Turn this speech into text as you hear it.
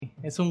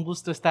Es un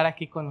gusto estar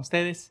aquí con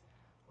ustedes,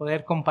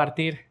 poder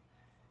compartir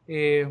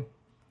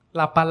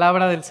la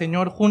palabra del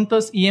Señor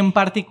juntos y en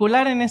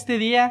particular en este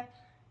día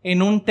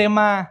en un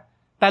tema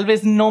tal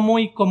vez no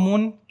muy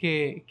común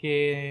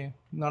que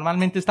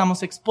normalmente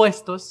estamos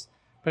expuestos,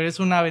 pero es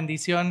una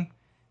bendición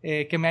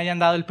que me hayan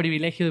dado el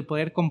privilegio de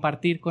poder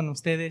compartir con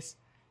ustedes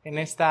en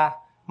esta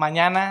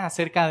mañana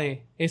acerca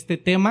de este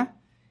tema.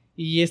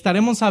 Y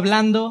estaremos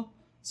hablando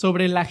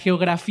sobre la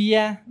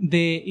geografía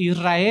de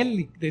Israel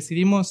y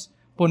decidimos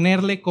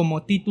ponerle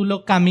como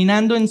título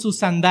Caminando en sus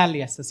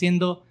sandalias,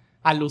 haciendo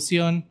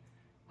alusión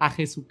a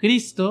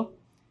Jesucristo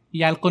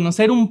y al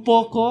conocer un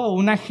poco,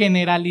 una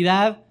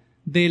generalidad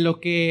de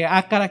lo que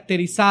ha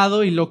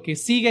caracterizado y lo que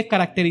sigue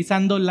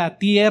caracterizando la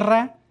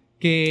tierra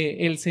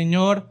que el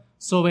Señor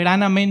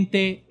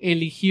soberanamente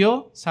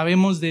eligió.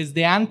 Sabemos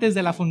desde antes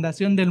de la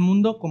fundación del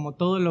mundo, como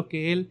todo lo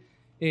que Él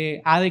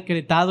ha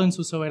decretado en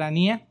su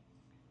soberanía,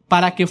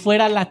 para que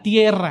fuera la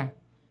tierra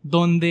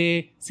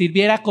donde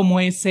sirviera como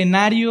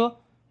escenario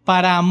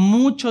para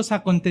muchos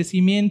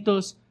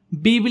acontecimientos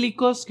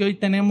bíblicos que hoy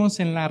tenemos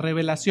en la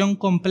revelación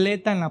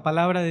completa en la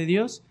palabra de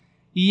Dios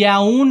y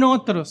aún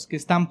otros que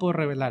están por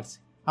revelarse,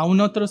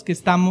 aún otros que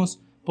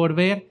estamos por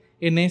ver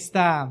en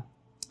esta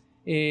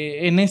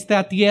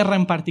tierra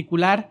en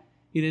particular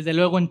y desde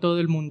luego en todo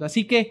el mundo.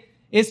 Así que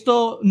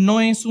esto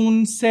no es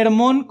un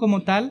sermón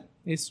como tal,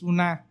 es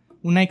una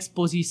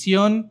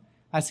exposición,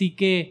 así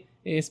que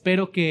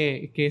espero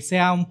que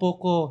sea un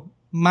poco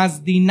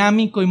más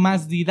dinámico y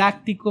más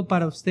didáctico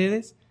para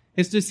ustedes.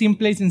 Esto es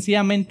simple y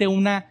sencillamente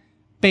una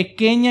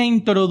pequeña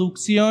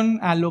introducción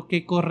a lo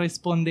que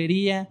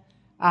correspondería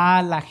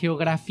a la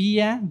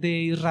geografía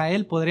de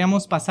Israel.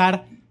 Podríamos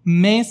pasar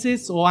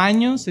meses o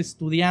años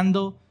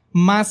estudiando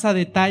más a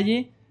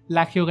detalle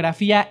la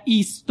geografía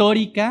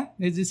histórica,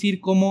 es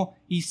decir, cómo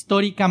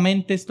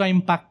históricamente esto ha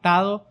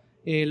impactado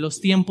los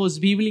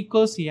tiempos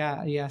bíblicos y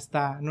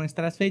hasta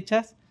nuestras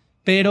fechas,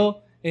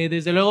 pero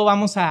desde luego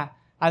vamos a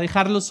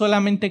dejarlo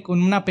solamente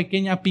con una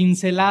pequeña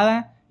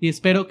pincelada y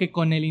espero que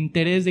con el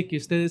interés de que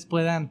ustedes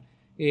puedan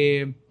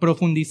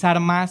profundizar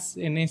más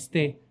en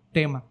este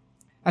tema.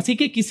 Así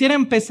que quisiera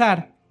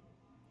empezar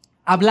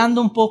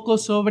hablando un poco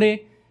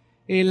sobre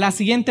la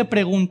siguiente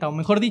pregunta, o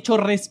mejor dicho,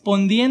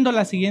 respondiendo a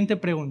la siguiente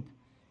pregunta.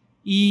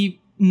 Y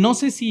no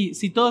sé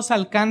si todos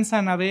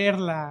alcanzan a ver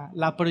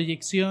la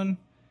proyección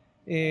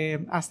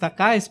hasta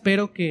acá.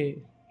 Espero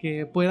que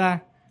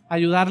pueda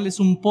ayudarles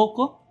un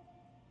poco,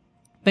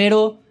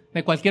 pero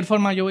de cualquier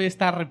forma yo voy a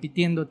estar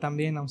repitiendo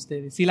también a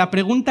ustedes. Y la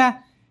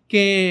pregunta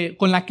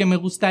con la que me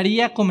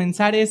gustaría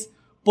comenzar es: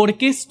 ¿por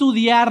qué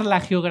estudiar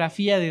la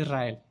geografía de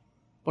Israel?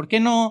 ¿Por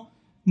qué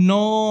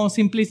no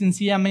simple y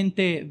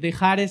sencillamente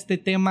dejar este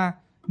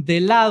tema de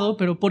lado,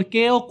 pero por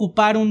qué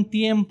ocupar un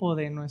tiempo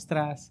de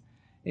nuestros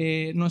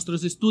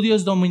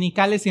estudios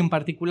dominicales y en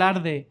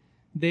particular de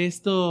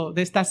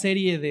esta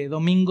serie de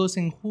domingos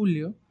en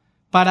julio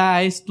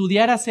para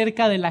estudiar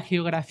acerca de la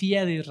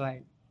geografía de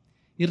Israel?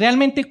 Y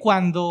realmente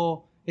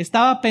cuando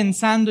estaba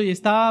pensando y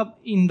estaba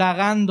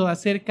indagando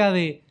acerca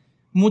de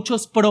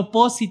muchos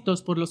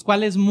propósitos por los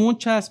cuales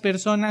muchas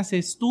personas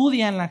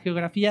estudian la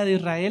geografía de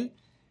Israel,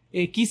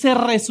 quise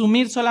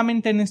resumir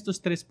solamente en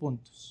estos 3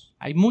 puntos.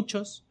 Hay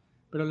muchos,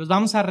 pero los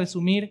vamos a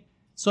resumir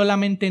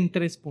solamente en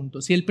 3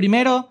 puntos. Y el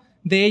primero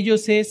de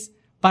ellos es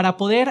para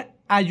poder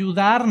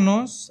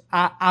ayudarnos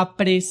a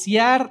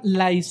apreciar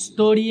la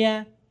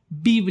historia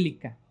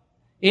bíblica.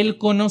 El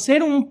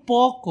conocer un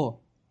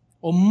poco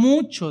o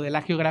mucho de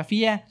la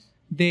geografía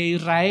de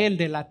Israel,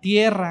 de la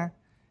tierra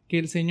que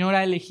el Señor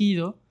ha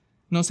elegido,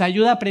 nos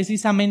ayuda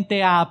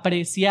precisamente a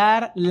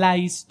apreciar la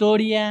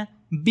historia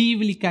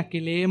bíblica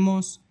que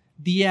leemos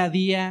día a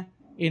día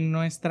en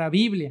nuestra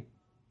Biblia.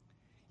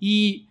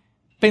 Y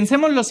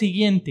pensemos lo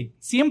siguiente: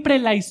 siempre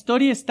la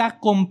historia está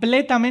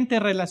completamente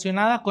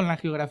relacionada con la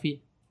geografía.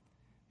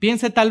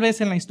 Piense tal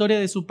vez en la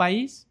historia de su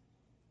país.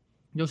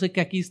 Yo sé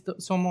que aquí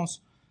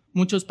somos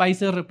muchos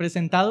países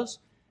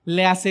representados.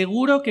 Le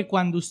aseguro que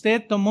cuando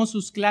usted tomó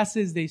sus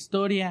clases de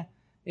historia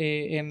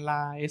en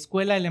la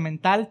escuela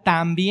elemental,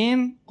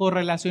 también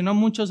correlacionó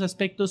muchos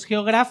aspectos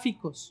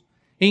geográficos.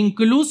 E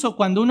incluso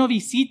cuando uno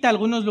visita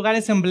algunos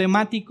lugares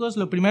emblemáticos,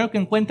 lo primero que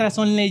encuentra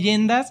son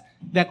leyendas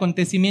de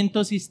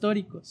acontecimientos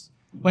históricos.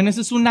 Bueno, eso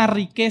es una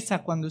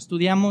riqueza cuando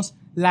estudiamos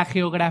la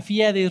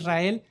geografía de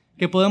Israel,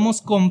 que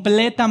podemos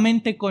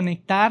completamente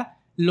conectar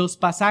los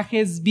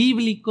pasajes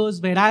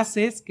bíblicos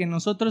veraces que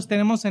nosotros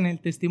tenemos en el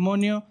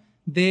testimonio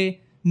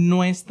de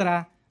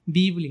nuestra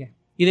Biblia.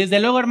 Y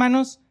desde luego,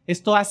 hermanos,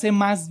 esto hace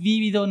más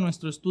vívido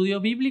nuestro estudio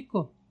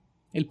bíblico.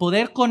 El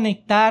poder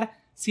conectar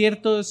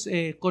ciertos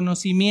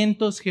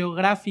conocimientos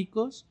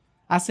geográficos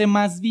hace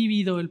más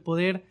vívido el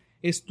poder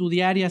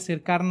estudiar y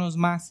acercarnos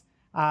más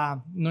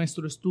a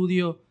nuestro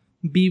estudio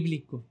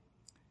bíblico.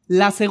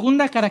 La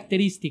segunda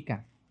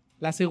característica,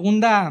 la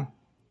segunda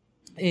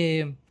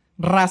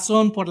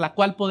razón por la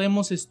cual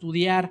podemos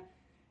estudiar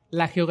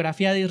la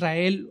geografía de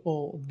Israel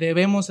o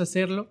debemos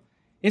hacerlo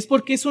es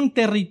porque es un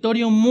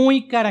territorio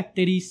muy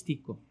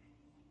característico.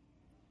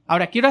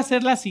 Ahora, quiero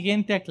hacer la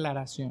siguiente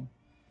aclaración.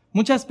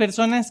 Muchas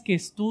personas que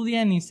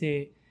estudian y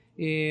se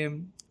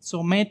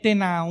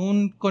someten a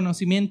un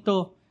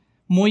conocimiento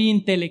muy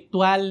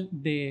intelectual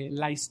de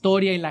la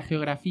historia y la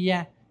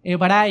geografía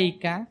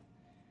hebraica,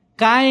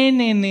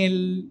 caen en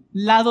el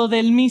lado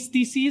del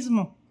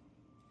misticismo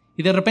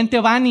y de repente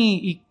van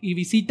y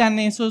visitan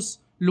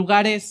esos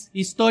lugares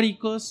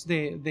históricos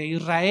de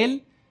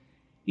Israel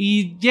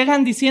y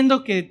llegan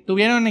diciendo que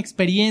tuvieron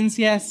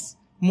experiencias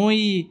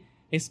muy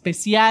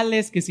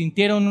especiales, que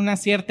sintieron una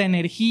cierta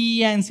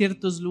energía en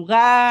ciertos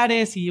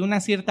lugares y una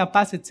cierta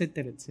paz,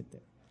 etcétera,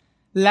 etcétera.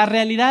 La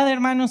realidad,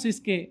 hermanos,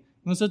 es que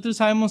nosotros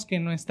sabemos que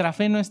nuestra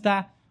fe no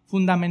está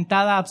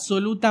fundamentada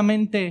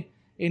absolutamente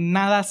en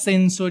nada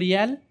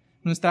sensorial.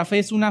 Nuestra fe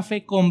es una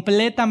fe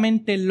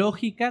completamente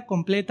lógica,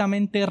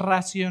 completamente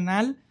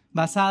racional,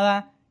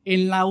 basada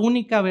en la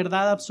única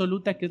verdad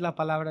absoluta que es la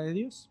palabra de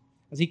Dios.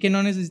 Así que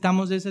no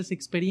necesitamos de esas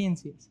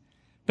experiencias.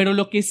 Pero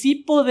lo que sí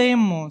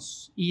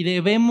podemos y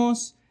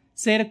debemos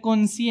ser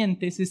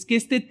conscientes es que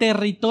este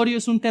territorio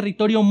es un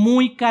territorio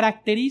muy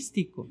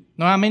característico.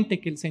 Nuevamente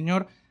que el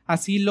Señor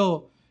así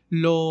lo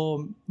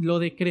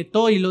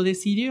decretó y lo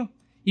decidió.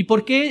 ¿Y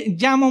por qué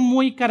llamo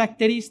muy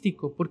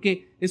característico?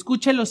 Porque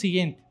escuche lo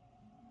siguiente.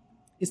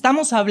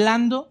 Estamos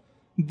hablando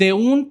de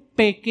un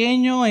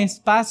pequeño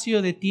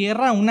espacio de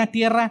tierra, una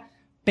tierra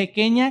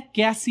pequeña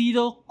que ha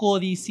sido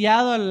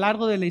codiciado a lo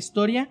largo de la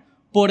historia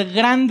por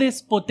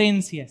grandes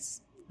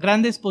potencias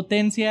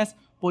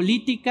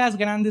políticas,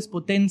 grandes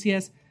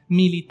potencias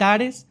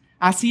militares.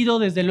 Ha sido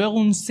desde luego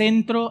un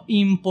centro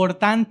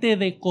importante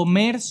de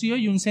comercio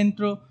y un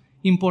centro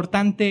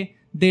importante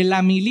de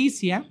la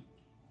milicia.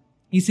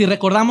 Y si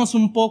recordamos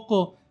un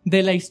poco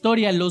de la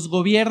historia, los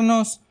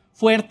gobiernos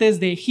fuertes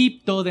de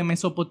Egipto, de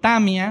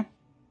Mesopotamia,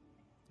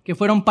 que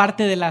fueron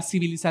parte de las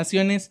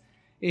civilizaciones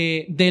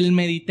del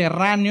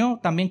Mediterráneo,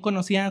 también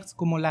conocidas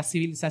como las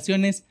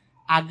civilizaciones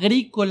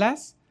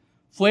agrícolas,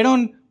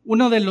 fueron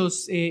uno de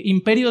los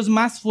imperios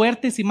más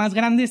fuertes y más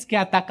grandes que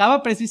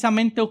atacaba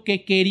precisamente o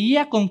que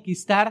quería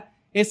conquistar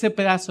ese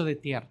pedazo de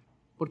tierra,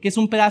 porque es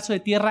un pedazo de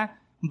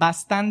tierra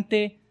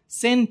bastante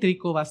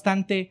céntrico,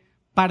 bastante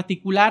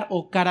particular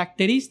o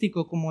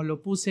característico, como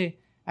lo puse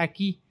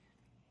aquí.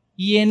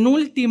 Y en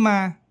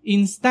última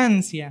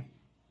instancia,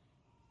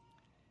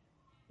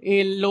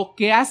 lo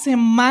que hace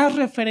más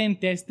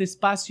referente a este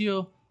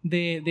espacio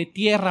de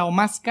tierra o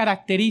más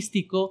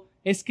característico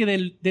es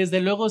que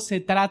desde luego se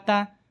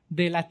trata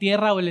de la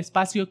tierra o el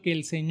espacio que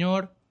el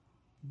Señor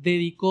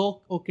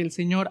dedicó o que el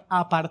Señor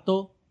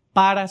apartó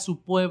para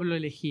su pueblo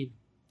elegido.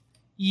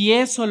 Y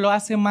eso lo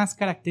hace más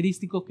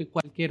característico que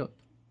cualquier otro.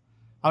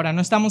 Ahora,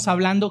 no estamos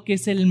hablando que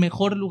es el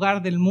mejor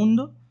lugar del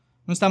mundo,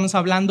 no estamos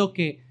hablando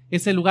que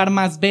es el lugar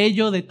más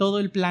bello de todo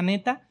el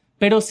planeta,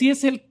 pero sí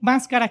es el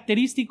más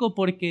característico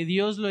porque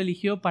Dios lo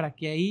eligió para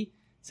que ahí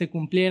se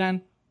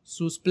cumplieran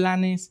sus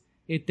planes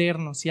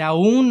eternos. Y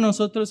aún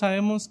nosotros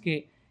sabemos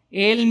que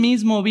Él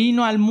mismo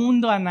vino al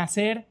mundo a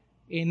nacer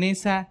en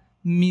esa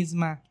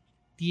misma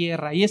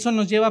tierra. Y eso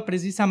nos lleva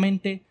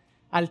precisamente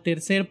al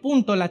tercer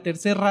punto, la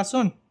tercera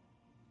razón.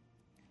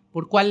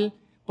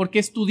 ¿Por qué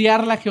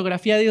estudiar la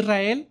geografía de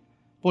Israel?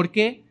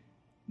 Porque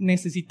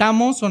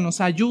necesitamos o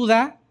nos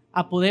ayuda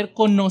a poder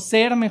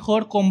conocer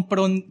mejor,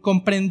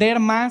 comprender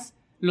más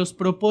los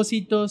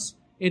propósitos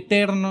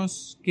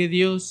eternos que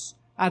Dios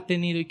ha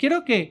tenido. Y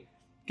quiero que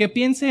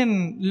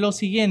piensen lo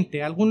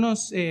siguiente,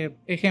 algunos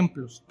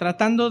ejemplos,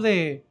 tratando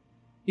de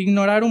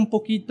ignorar un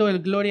poquito el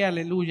Gloria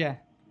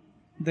Aleluya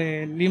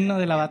del himno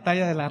de la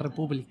Batalla de la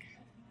República.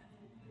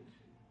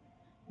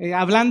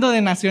 Hablando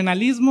de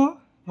nacionalismo,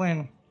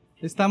 bueno,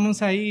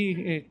 estamos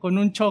ahí con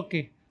un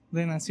choque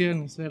de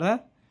naciones,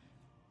 ¿verdad?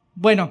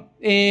 Bueno,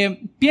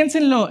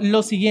 piensen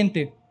lo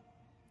siguiente.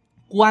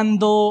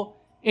 Cuando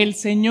el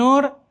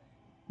Señor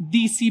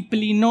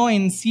disciplinó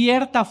en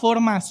cierta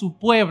forma a su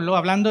pueblo,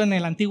 hablando en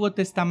el Antiguo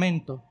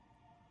Testamento,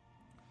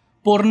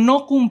 por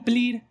no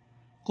cumplir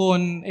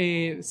con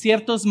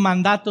ciertos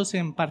mandatos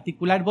en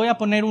particular. Voy a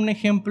poner un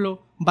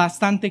ejemplo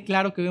bastante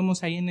claro que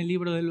vemos ahí en el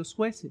libro de los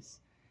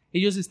Jueces.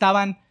 Ellos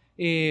estaban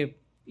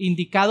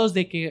indicados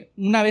de que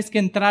una vez que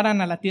entraran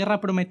a la tierra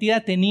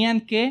prometida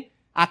tenían que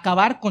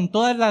acabar con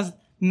todas las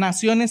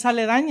naciones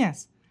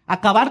aledañas,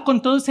 acabar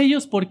con todos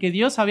ellos porque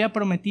Dios había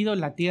prometido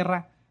la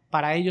tierra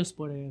para ellos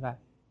por heredad.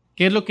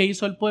 ¿Qué es lo que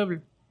hizo el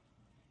pueblo?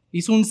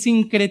 Hizo un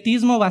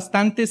sincretismo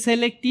bastante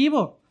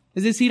selectivo,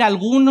 es decir,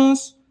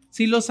 algunos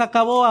sí los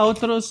acabó, a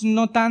otros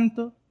no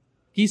tanto.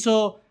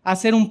 Quiso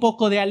hacer un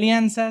poco de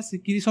alianzas,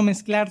 quiso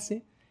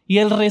mezclarse, y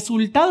el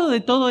resultado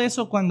de todo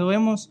eso, cuando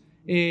vemos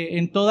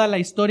en toda la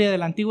historia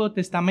del Antiguo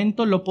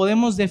Testamento, lo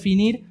podemos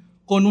definir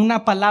con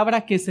una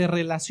palabra que se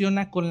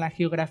relaciona con la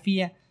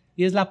geografía,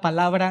 y es la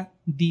palabra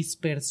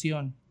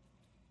dispersión.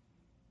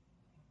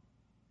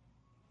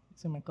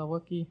 Se me acabó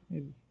aquí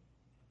el...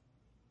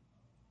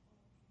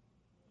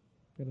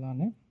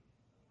 Perdón,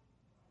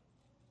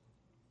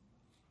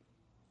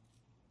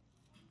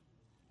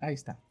 Ahí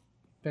está,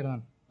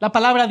 perdón. La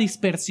palabra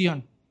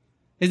dispersión.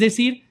 Es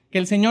decir, que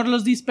el Señor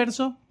los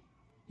dispersó.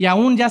 Y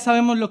aún ya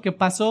sabemos lo que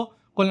pasó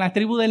con la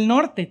tribu del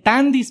norte,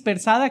 tan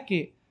dispersada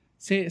que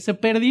se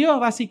perdió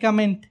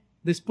básicamente.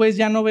 Después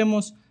ya no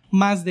vemos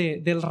más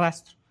del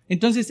rastro.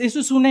 Entonces,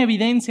 eso es una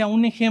evidencia,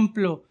 un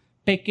ejemplo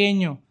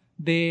pequeño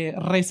de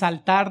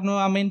resaltar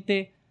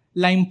nuevamente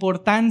la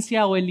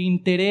importancia o el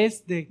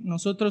interés de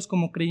nosotros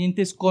como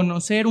creyentes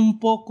conocer un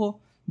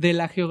poco de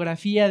la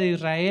geografía de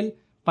Israel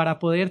para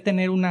poder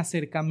tener un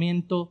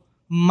acercamiento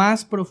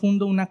más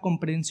profundo, una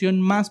comprensión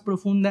más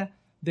profunda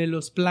de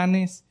los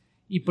planes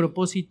y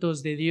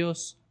propósitos de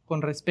Dios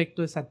con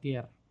respecto a esa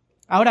tierra.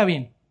 Ahora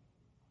bien,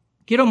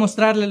 quiero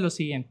mostrarles lo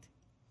siguiente.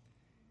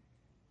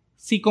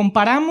 Si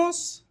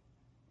comparamos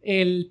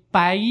el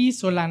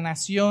país o la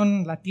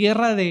nación, la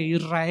tierra de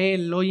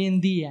Israel hoy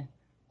en día,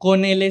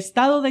 con el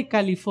estado de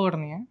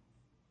California,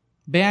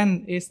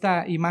 vean,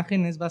 esta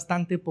imagen es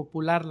bastante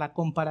popular, la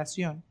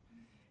comparación.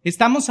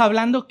 Estamos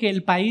hablando que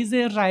el país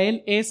de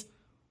Israel es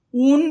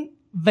un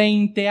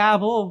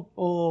 20avo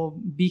o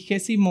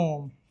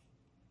 20º,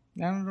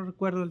 ya no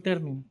recuerdo el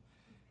término,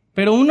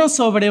 pero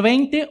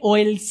 1/20 o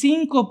el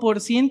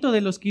 5%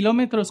 de los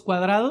kilómetros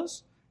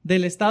cuadrados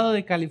del estado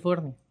de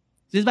California.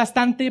 Es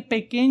bastante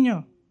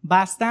pequeño.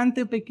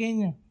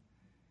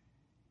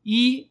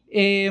 Y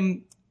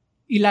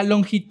la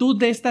longitud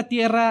de esta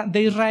tierra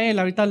de Israel,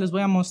 ahorita les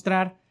voy a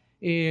mostrar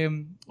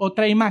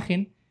otra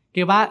imagen,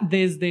 que va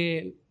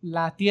desde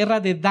la tierra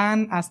de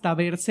Dan hasta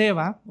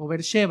Beersheba,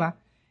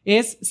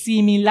 es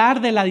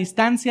similar de la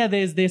distancia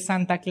desde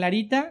Santa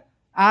Clarita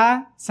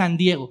a San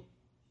Diego.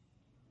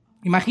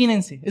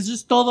 Imagínense, eso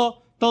es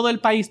todo el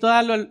país,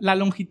 toda la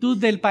longitud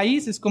del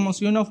país es como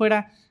si uno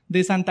fuera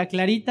de Santa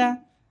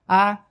Clarita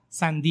a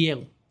San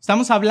Diego.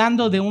 Estamos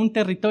hablando de un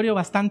territorio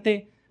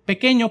bastante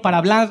pequeño para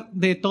hablar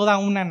de toda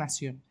una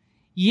nación.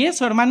 Y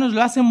eso, hermanos,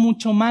 lo hace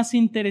mucho más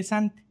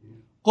interesante.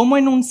 Cómo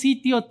en un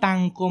sitio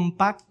tan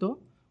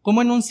compacto,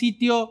 cómo en un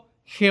sitio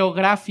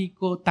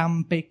geográfico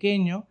tan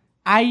pequeño,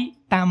 hay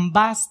tan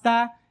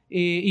vasta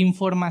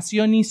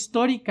información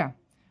histórica.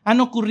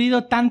 Han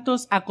ocurrido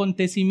tantos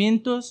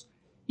acontecimientos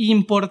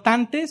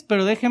importantes,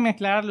 pero déjenme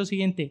aclarar lo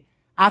siguiente.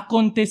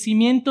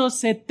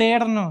 Acontecimientos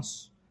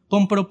eternos,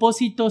 con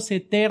propósitos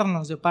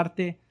eternos de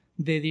parte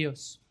de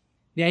Dios.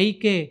 De ahí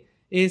que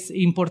es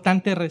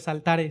importante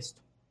resaltar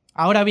esto.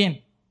 Ahora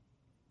bien,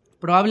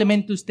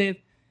 probablemente usted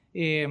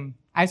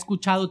ha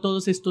escuchado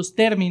todos estos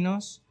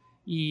términos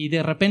y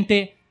de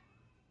repente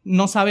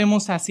no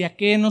sabemos hacia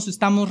qué nos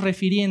estamos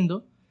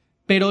refiriendo,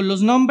 pero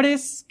los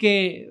nombres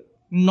que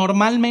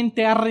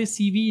normalmente ha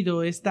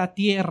recibido esta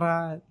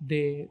tierra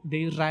de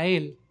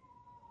Israel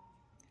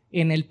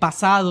en el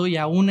pasado y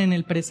aún en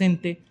el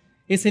presente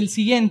es el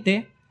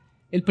siguiente.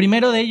 El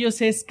primero de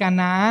ellos es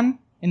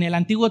Canaán. En el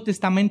Antiguo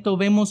Testamento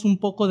vemos un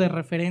poco de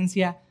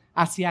referencia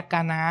hacia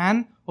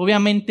Canaán.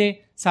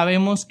 Obviamente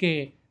sabemos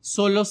que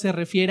solo se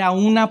refiere a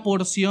una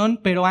porción,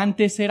 pero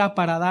antes era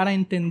para dar a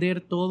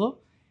entender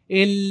todo.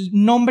 El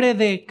nombre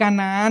de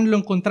Canaán lo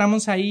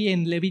encontramos ahí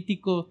en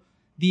Levítico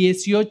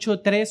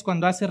 18:3,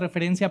 cuando hace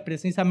referencia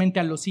precisamente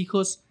a los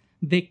hijos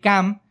de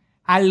Cam.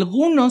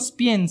 Algunos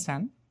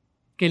piensan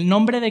que el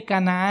nombre de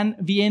Canaán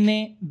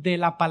viene de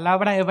la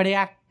palabra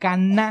hebrea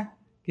Caná,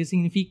 que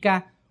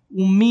significa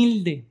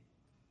humilde.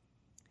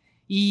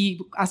 Y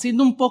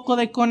haciendo un poco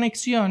de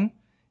conexión,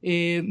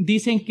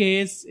 dicen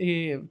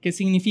que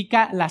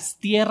significa las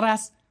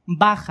tierras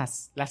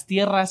bajas, las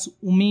tierras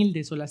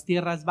humildes o las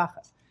tierras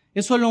bajas.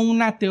 Es solo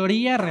una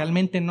teoría,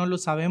 realmente no lo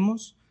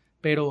sabemos,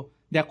 pero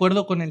de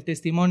acuerdo con el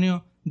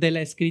testimonio de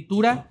la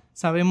Escritura,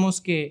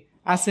 sabemos que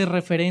hace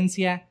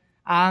referencia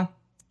a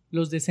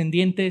los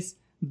descendientes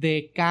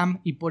de Cam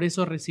y por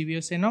eso recibió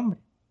ese nombre.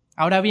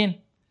 Ahora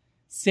bien,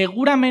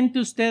 seguramente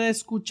usted ha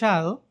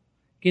escuchado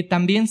que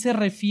también se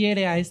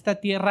refiere a esta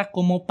tierra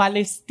como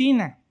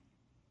Palestina.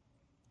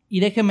 Y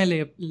déjeme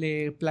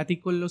le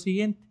platico lo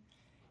siguiente.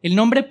 El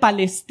nombre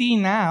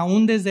Palestina,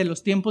 aún desde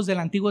los tiempos del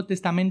Antiguo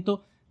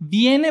Testamento,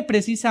 viene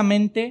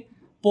precisamente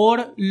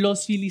por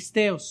los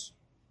filisteos.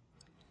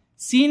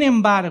 Sin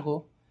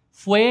embargo,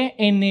 fue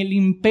en el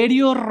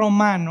Imperio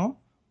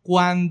Romano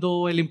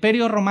cuando el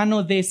Imperio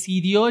Romano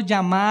decidió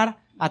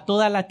llamar a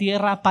toda la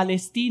tierra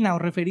Palestina o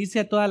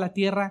referirse a toda la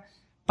tierra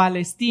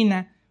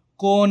Palestina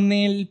con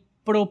el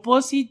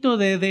propósito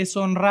de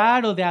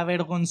deshonrar o de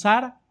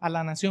avergonzar a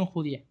la nación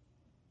judía.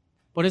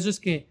 Por eso es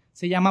que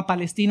se llama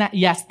Palestina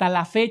y hasta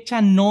la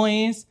fecha no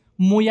es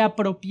muy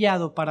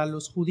apropiado para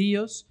los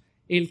judíos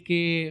el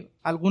que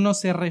alguno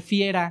se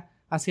refiera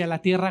hacia la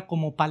tierra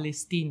como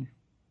Palestina.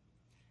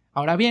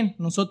 Ahora bien,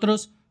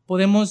 nosotros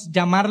podemos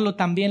llamarlo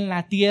también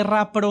la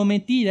tierra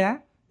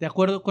prometida, de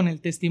acuerdo con el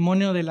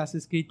testimonio de las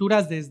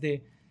Escrituras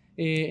desde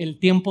el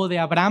tiempo de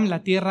Abraham,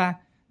 la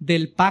tierra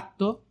del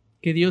pacto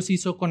que Dios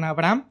hizo con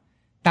Abraham.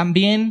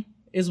 También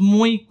es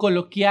muy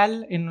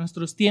coloquial en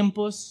nuestros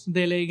tiempos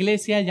de la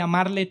iglesia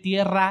llamarle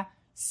tierra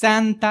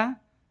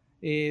santa,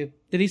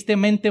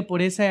 tristemente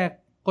por esa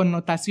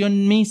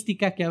connotación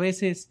mística que a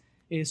veces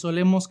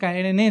solemos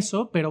caer en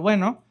eso, pero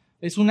bueno,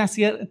 es una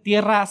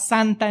tierra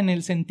santa en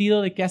el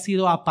sentido de que ha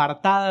sido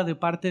apartada de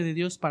parte de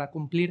Dios para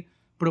cumplir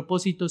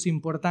propósitos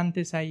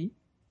importantes ahí.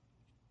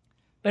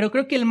 Pero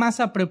creo que el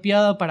más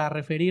apropiado para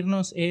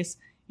referirnos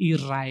es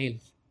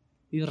Israel.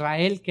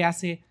 Israel, que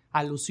hace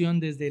alusión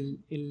desde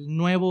el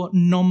nuevo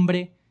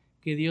nombre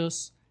que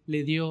Dios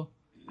le dio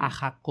a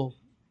Jacob.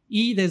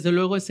 Y desde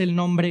luego es el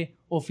nombre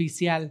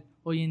oficial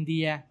hoy en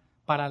día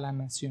para la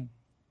nación.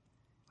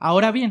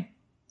 Ahora bien,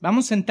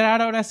 vamos a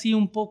entrar ahora sí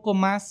un poco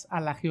más a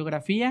la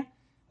geografía,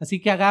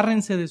 así que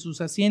agárrense de sus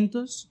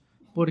asientos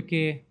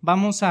porque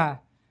vamos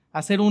a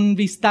hacer un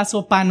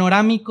vistazo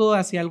panorámico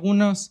hacia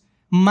algunos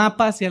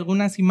mapas y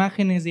algunas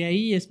imágenes de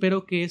ahí.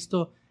 Espero que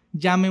esto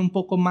llame un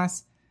poco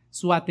más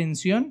su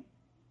atención.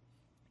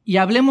 Y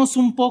hablemos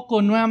un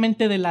poco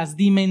nuevamente de las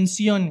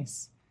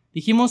dimensiones.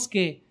 Dijimos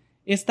que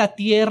esta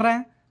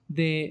tierra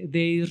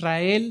de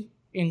Israel,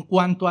 en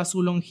cuanto a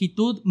su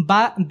longitud,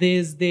 va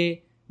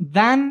desde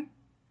Dan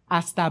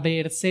hasta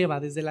Beerseba,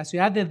 desde la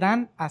ciudad de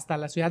Dan hasta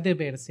la ciudad de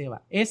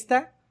Beerseba.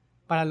 Esta,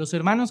 para los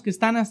hermanos que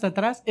están hasta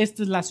atrás,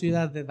 esta es la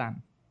ciudad de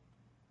Dan.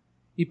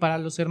 Y para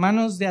los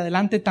hermanos de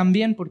adelante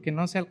también, porque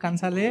no se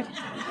alcanza a leer.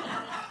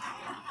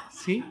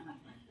 ¿Sí?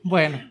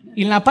 Bueno,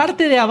 y en la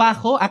parte de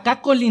abajo,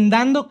 acá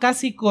colindando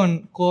casi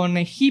con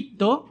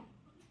Egipto,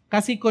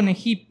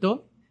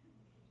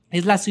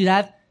 es la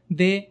ciudad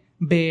de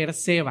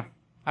Beerseba.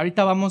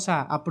 Ahorita vamos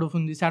a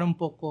profundizar un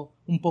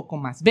poco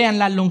más. Vean,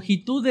 la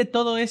longitud de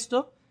todo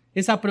esto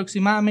es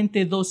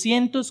aproximadamente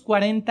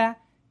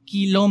 240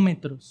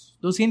 kilómetros.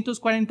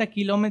 240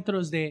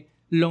 kilómetros de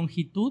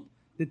longitud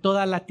de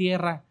toda la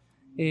tierra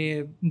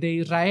de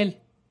Israel.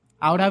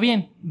 Ahora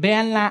bien,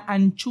 vean la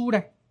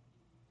anchura.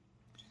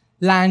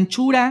 La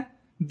anchura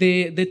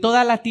de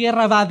toda la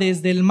tierra va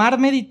desde el mar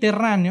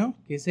Mediterráneo,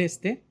 que es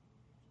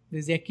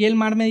desde aquí el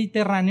mar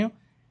Mediterráneo,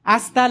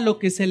 hasta lo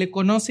que se le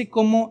conoce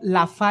como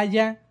la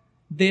falla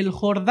del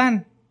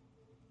Jordán.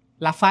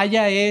 La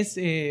falla es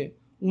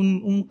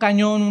un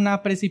cañón,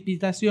 una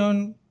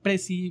precipitación,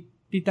 sí,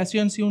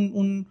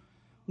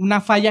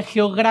 una falla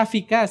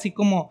geográfica, así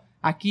como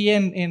aquí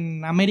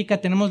en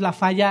América tenemos la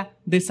falla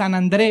de San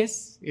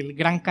Andrés. El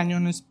Gran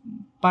Cañón es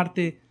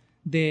parte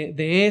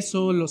de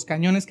eso. Los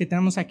cañones que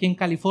tenemos aquí en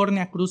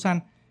California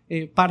cruzan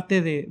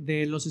parte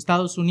de los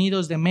Estados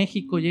Unidos, de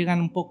México,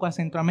 llegan un poco a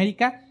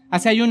Centroamérica.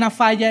 Así hay una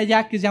falla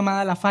allá que es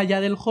llamada la falla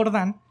del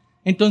Jordán.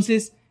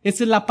 Entonces,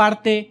 esa es la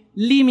parte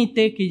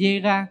límite que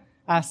llega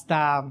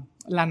hasta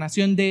la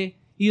nación de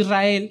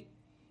Israel.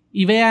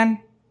 Y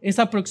vean, es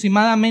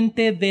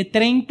aproximadamente de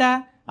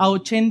 30 a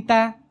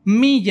 80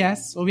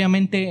 millas.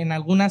 Obviamente en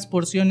algunas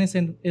porciones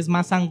es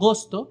más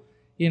angosto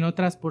y en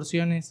otras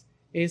porciones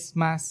es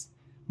más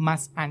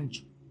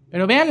ancho.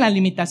 Pero vean la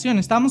limitación.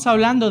 Estamos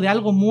hablando de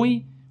algo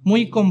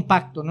muy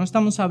compacto. No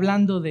estamos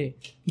hablando de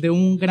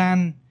un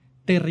gran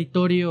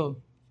territorio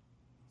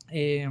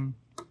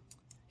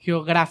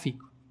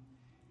geográfico.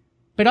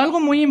 Pero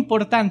algo muy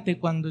importante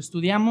cuando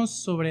estudiamos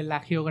sobre la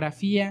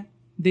geografía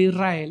de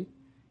Israel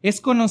es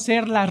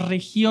conocer las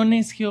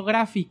regiones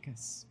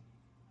geográficas.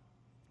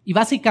 Y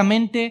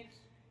básicamente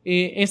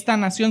esta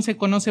nación se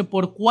conoce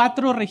por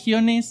 4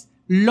 regiones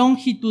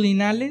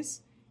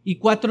longitudinales y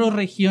 4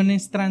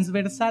 regiones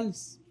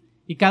transversales.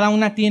 Y cada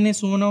una tiene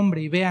su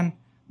nombre y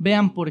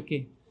vean por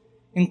qué.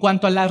 En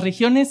cuanto a las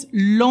regiones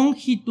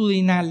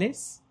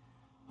longitudinales,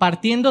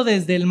 partiendo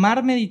desde el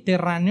mar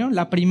Mediterráneo,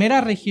 la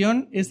primera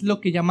región es lo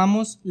que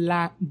llamamos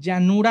la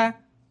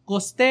llanura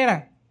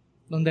costera,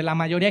 donde la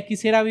mayoría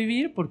quisiera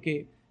vivir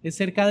porque es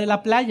cerca de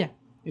la playa.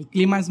 El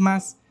clima es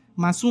más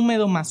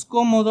húmedo, más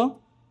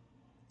cómodo.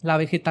 La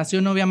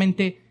vegetación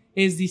obviamente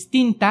es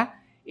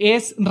distinta.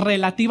 Es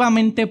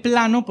relativamente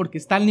plano porque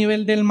está al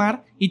nivel del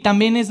mar y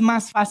también es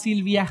más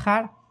fácil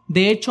viajar.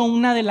 De hecho,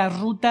 una de las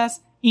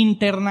rutas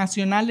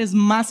internacionales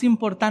más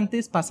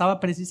importantes pasaba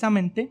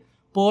precisamente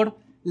por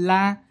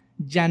la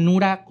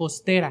llanura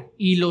costera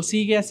y lo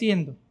sigue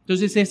haciendo.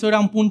 Entonces eso era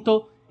un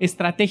punto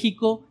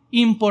estratégico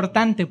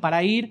importante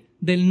para ir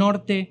del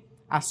norte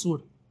a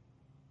sur.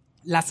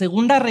 La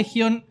segunda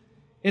región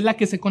es la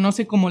que se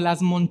conoce como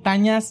las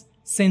montañas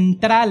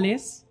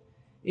centrales.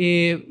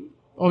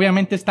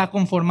 Obviamente está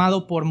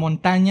conformado por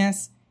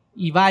montañas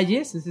y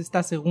valles, es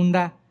esta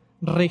segunda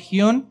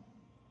región.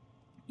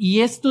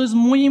 Y esto es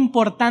muy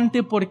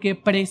importante porque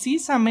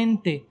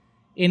precisamente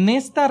en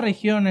esta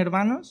región,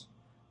 hermanos,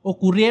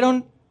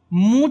 ocurrieron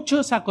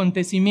muchos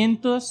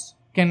acontecimientos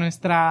que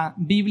nuestra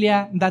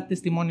Biblia da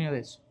testimonio de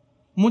eso.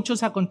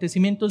 Muchos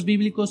acontecimientos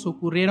bíblicos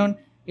ocurrieron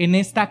en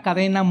esta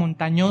cadena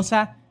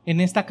montañosa,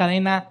 en esta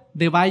cadena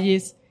de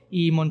valles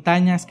y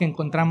montañas que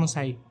encontramos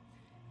ahí.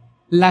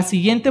 La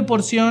siguiente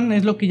porción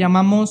es lo que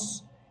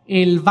llamamos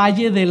el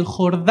Valle del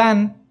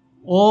Jordán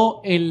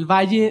o el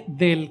Valle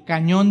del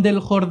Cañón del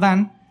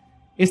Jordán.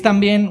 Es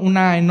también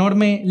una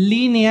enorme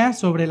línea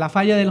sobre la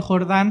falla del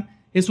Jordán.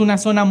 Es una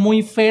zona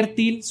muy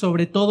fértil,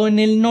 sobre todo en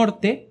el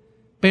norte,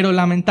 pero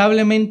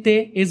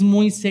lamentablemente es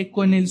muy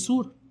seco en el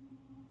sur.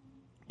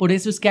 Por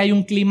eso es que hay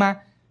un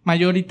clima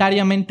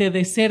mayoritariamente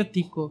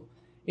desértico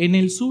en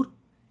el sur.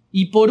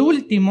 Y por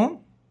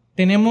último,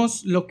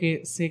 tenemos lo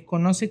que se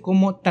conoce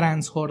como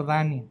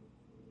Transjordania.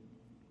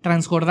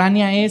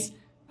 Transjordania es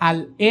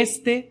al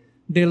este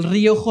del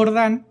río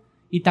Jordán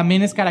y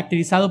también es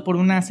caracterizado por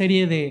una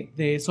serie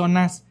de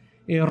zonas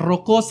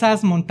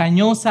rocosas,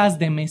 montañosas,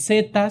 de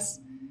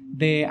mesetas,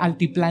 de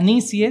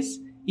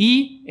altiplanicies,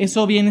 y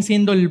eso viene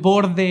siendo el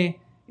borde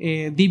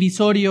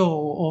divisorio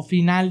o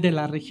final de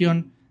la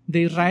región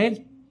de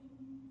Israel.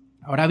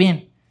 Ahora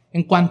bien,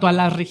 en cuanto a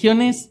las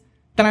regiones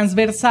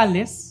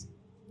transversales,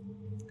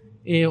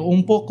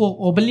 un poco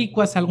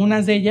oblicuas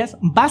algunas de ellas,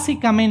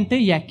 básicamente,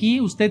 y aquí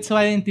usted se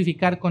va a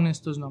identificar con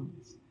estos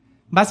nombres,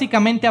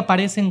 básicamente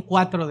aparecen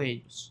 4 de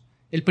ellos.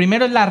 El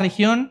primero es la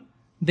región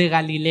de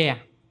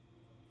Galilea,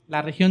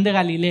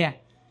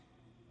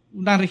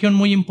 una región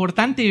muy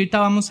importante, y ahorita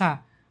vamos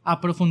a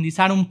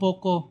profundizar un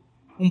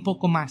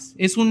poco más.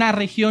 Es una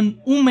región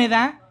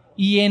húmeda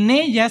y en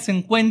ella se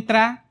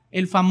encuentra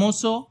el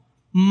famoso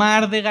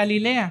Mar de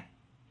Galilea,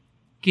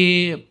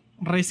 que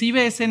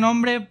recibe ese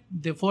nombre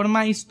de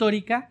forma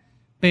histórica,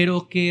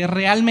 pero que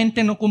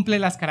realmente no cumple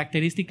las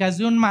características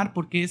de un mar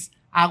porque es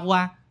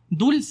agua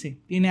dulce,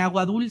 tiene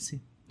agua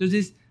dulce.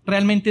 Entonces,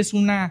 realmente es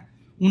una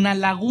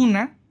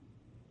laguna,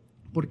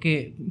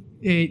 porque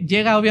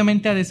llega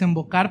obviamente a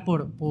desembocar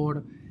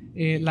por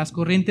las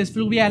corrientes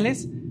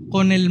fluviales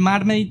con el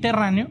mar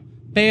Mediterráneo,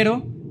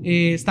 pero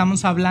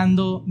estamos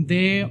hablando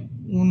de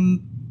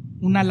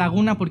una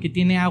laguna porque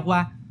tiene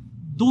agua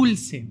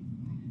dulce.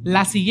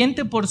 La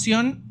siguiente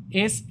porción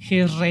es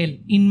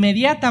Jezreel.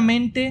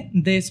 Inmediatamente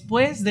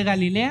después de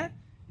Galilea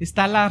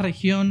está la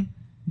región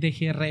de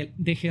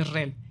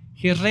Jezreel.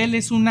 Jezreel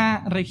es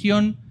una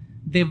región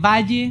de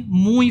valle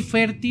muy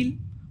fértil,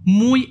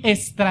 muy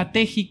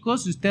estratégico.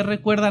 Si usted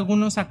recuerda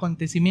algunos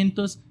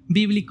acontecimientos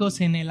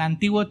bíblicos en el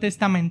Antiguo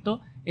Testamento,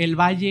 el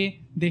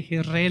valle de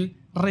Jezreel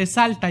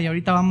resalta, y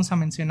ahorita vamos a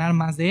mencionar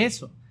más de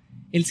eso.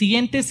 El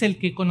siguiente es el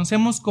que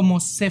conocemos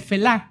como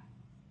Cefelá.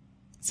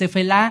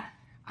 Cefelá,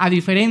 a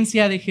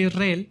diferencia de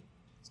Jezreel,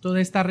 toda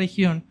esta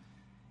región,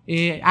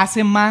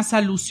 hace más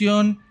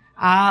alusión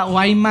o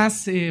hay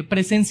más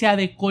presencia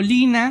de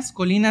colinas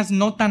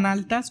no tan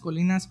altas,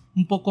 colinas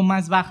un poco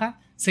más bajas,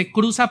 se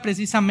cruza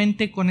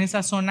precisamente con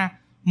esa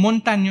zona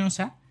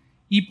montañosa.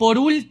 Y por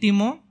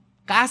último,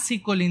 casi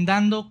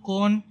colindando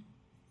con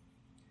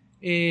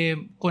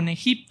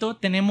Egipto,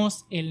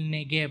 tenemos el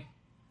Negev,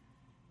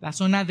 la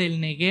zona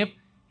del Negev,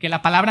 que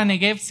la palabra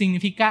Negev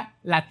significa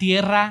la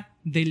tierra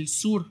del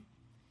sur.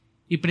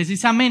 Y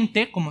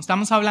precisamente, como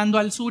estamos hablando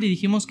al sur y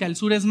dijimos que al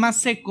sur es más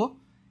seco,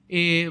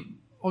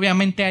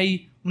 obviamente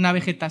hay una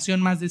vegetación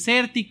más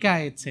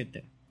desértica,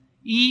 etc.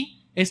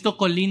 Y esto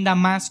colinda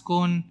más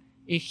con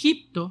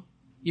Egipto,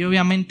 y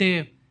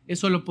obviamente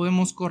eso lo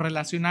podemos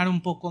correlacionar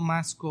un poco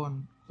más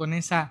con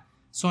esa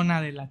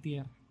zona de la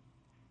tierra.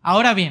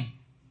 Ahora bien,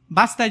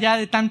 basta ya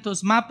de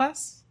tantos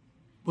mapas,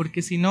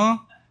 porque si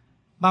no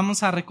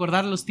vamos a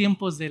recordar los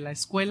tiempos de la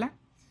escuela.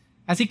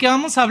 Así que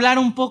vamos a hablar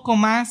un poco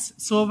más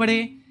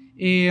sobre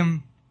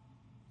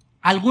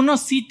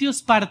algunos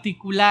sitios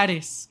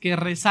particulares que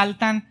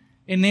resaltan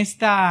en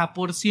esta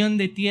porción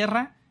de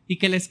tierra y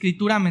que la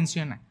Escritura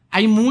menciona.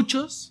 Hay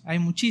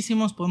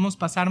muchísimos, podemos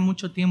pasar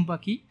mucho tiempo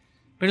aquí,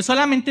 pero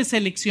solamente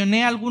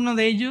seleccioné algunos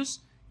de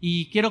ellos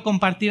y quiero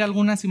compartir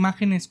algunas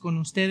imágenes con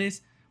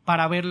ustedes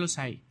para verlos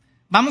ahí.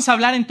 Vamos a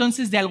hablar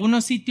entonces de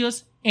algunos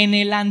sitios en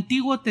el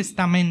Antiguo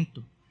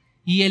Testamento,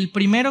 y el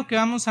primero que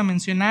vamos a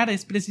mencionar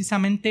es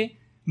precisamente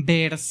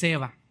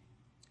Beerseba.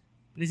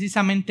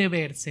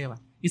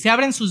 Y se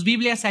abren sus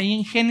Biblias ahí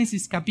en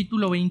Génesis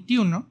capítulo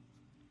 21.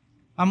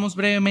 Vamos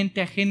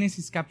brevemente a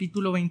Génesis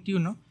capítulo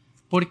 21,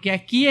 porque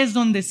aquí es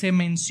donde se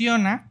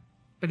menciona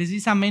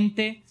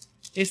precisamente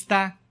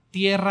esta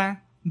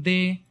tierra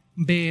de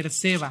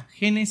Beerseba.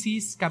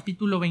 Génesis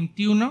capítulo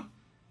 21,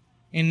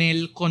 en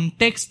el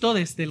contexto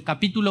desde el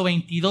capítulo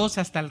 22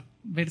 hasta el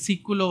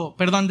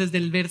desde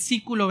el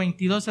versículo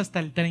 22 hasta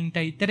el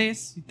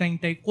 33 y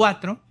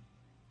 34.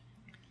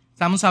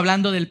 Estamos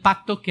hablando del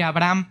pacto que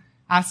Abraham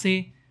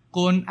hace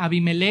con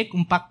Abimelec,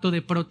 un pacto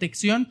de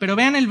protección. Pero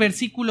vean el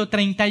versículo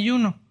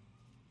 31.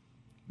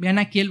 Vean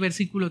aquí el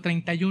versículo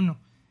 31.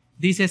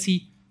 Dice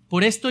así: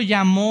 por esto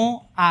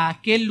llamó a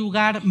aquel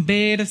lugar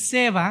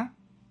Beerseba,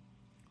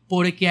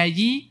 porque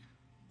allí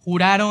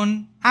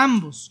juraron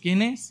ambos.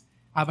 ¿Quiénes?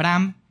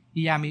 Abraham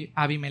y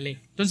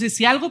Abimelec. Entonces,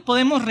 si algo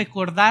podemos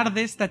recordar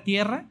de esta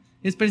tierra,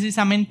 es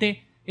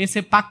precisamente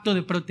ese pacto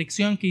de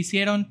protección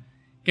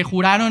que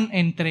juraron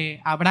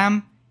entre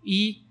Abraham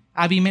y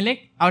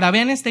Abimelec. Ahora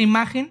vean esta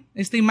imagen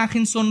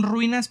son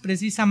ruinas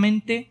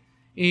precisamente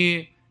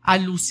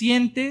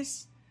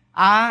alucientes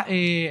a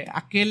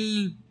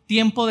aquel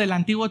tiempo del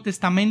Antiguo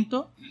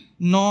Testamento.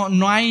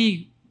 No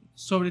hay,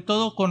 sobre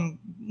todo con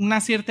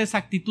una cierta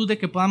exactitud de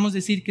que podamos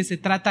decir que se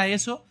trata de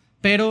eso,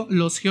 pero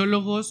los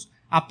geólogos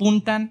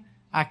apuntan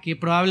a que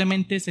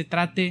probablemente se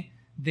trate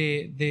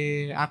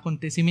de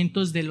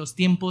acontecimientos de los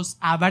tiempos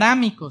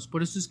abrámicos.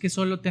 Por eso es que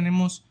solo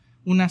tenemos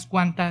unas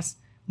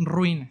cuantas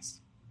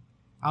ruinas.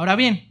 Ahora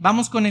bien,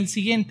 vamos con el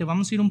siguiente.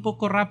 Vamos a ir un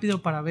poco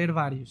rápido para ver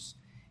varios.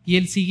 Y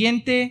el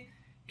siguiente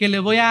que le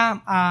voy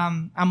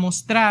a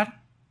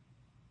mostrar,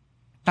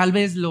 tal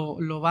vez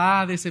lo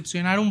va a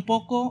decepcionar un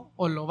poco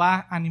o lo va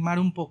a animar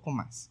un poco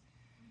más.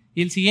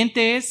 Y el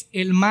siguiente es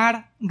el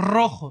Mar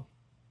Rojo.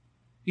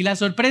 Y la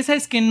sorpresa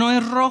es que no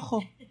es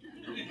rojo.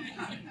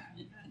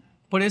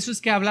 Por eso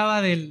es que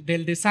hablaba del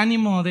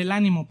desánimo o del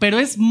ánimo. Pero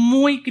es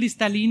muy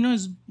cristalino,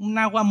 es un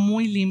agua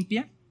muy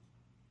limpia.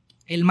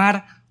 El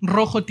Mar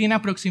Rojo tiene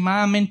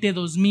aproximadamente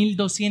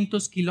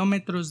 2.200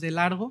 kilómetros de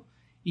largo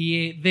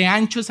y de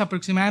ancho es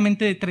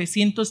aproximadamente de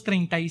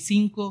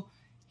 335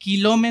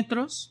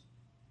 kilómetros.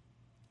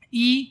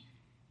 ¿Y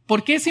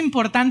por qué es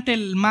importante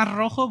el Mar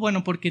Rojo?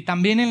 Bueno, porque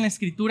también en la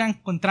Escritura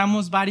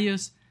encontramos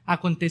varios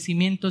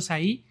acontecimientos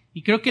ahí,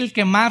 y creo que el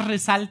que más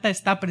resalta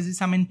está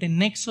precisamente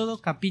en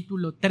Éxodo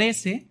capítulo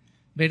 13,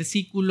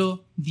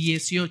 versículo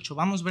 18.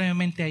 Vamos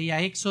brevemente ahí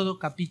a Éxodo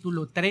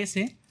capítulo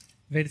 13,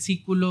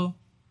 versículo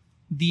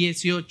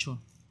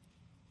 18.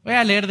 Voy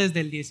a leer desde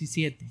el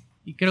 17,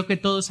 y creo que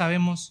todos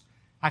sabemos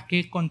a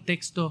qué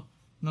contexto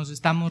nos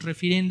estamos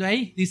refiriendo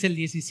ahí. Dice el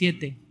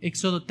 17,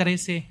 Éxodo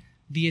 13,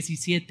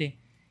 17.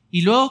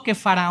 Y luego que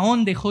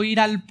Faraón dejó ir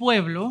al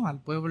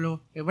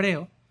pueblo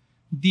hebreo,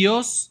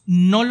 Dios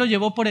no lo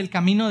llevó por el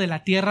camino de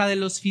la tierra de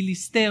los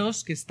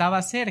filisteos que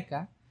estaba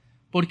cerca,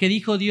 porque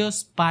dijo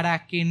Dios,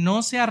 para que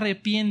no se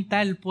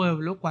arrepienta el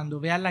pueblo cuando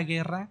vea la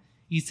guerra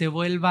y se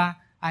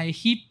vuelva a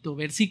Egipto.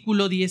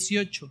 Versículo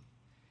 18.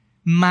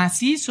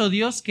 Mas hizo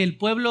Dios que el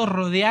pueblo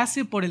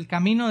rodease por el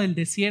camino del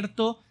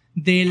desierto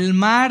del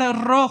Mar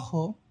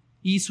Rojo,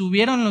 y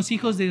subieron los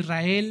hijos de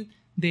Israel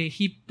de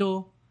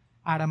Egipto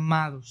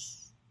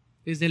armados.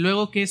 Desde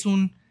luego que es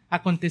un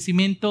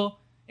acontecimiento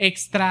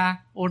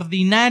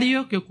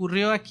extraordinario que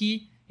ocurrió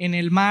aquí en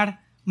el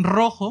Mar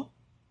Rojo.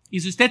 Y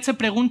si usted se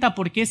pregunta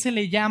por qué se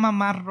le llama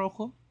Mar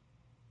Rojo,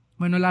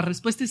 bueno, la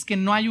respuesta es que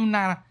no hay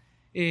una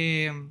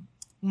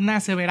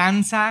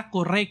aseveranza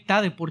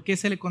correcta de por qué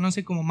se le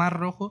conoce como Mar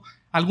Rojo.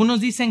 Algunos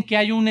dicen que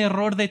hay un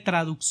error de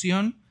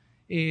traducción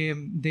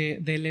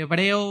del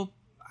hebreo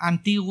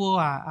antiguo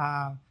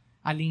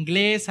al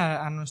inglés,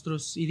 a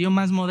nuestros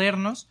idiomas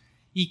modernos,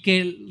 y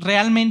que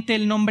realmente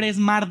el nombre es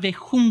Mar de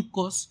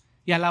Juncos,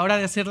 y a la hora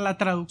de hacer la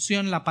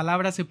traducción la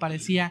palabra se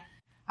parecía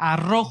a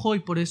rojo y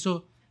por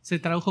eso se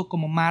tradujo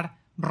como Mar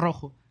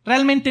Rojo.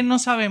 Realmente no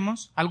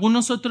sabemos.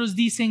 Algunos otros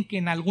dicen que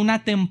en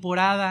alguna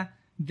temporada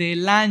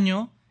del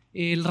año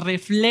el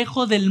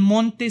reflejo del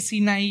monte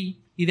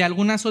Sinaí y de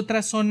algunas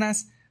otras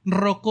zonas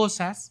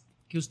rocosas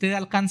que usted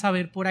alcanza a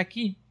ver por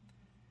aquí,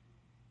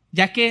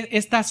 ya que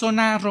esta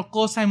zona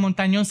rocosa y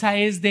montañosa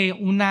es de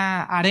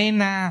una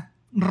arena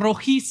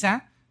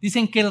rojiza,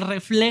 dicen que el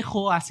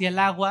reflejo hacia el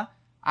agua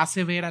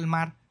hace ver al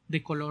mar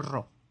de color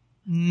rojo.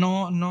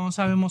 No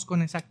sabemos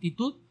con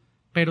exactitud,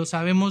 pero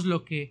sabemos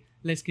lo que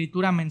la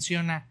Escritura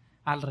menciona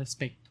al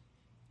respecto.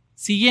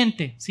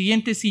 Siguiente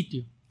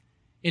sitio,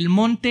 el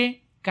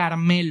Monte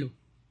Carmelo.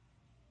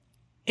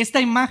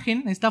 Esta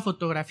imagen, esta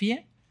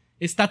fotografía,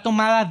 está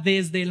tomada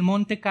desde el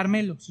Monte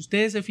Carmelo. Si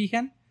ustedes se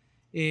fijan,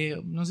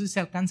 no sé si se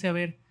alcance a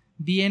ver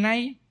bien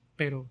ahí,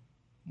 pero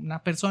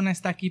una persona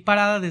está aquí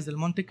parada desde el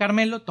Monte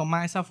Carmelo,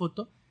 toma esa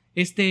foto.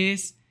 Este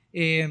es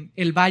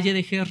el Valle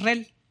de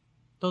Jezreel.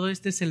 Todo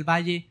este es el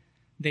Valle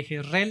de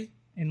Jezreel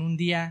en un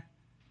día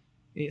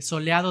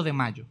soleado de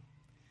mayo.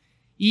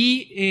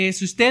 Y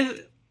si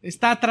usted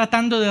está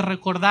tratando de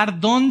recordar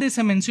dónde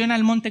se menciona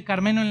el Monte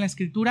Carmelo en la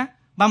Escritura,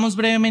 vamos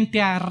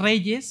brevemente a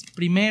Reyes,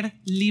 primer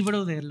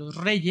libro de los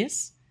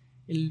Reyes,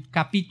 el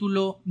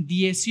capítulo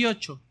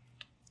 18.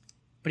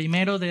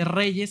 Primero de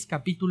Reyes,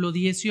 capítulo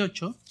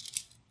 18,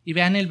 y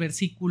vean el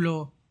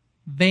versículo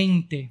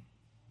 20,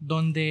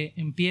 donde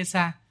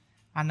empieza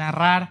a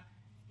narrar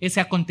ese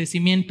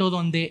acontecimiento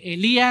donde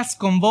Elías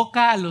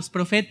convoca a los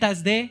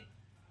profetas de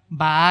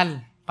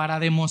Baal para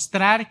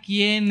demostrar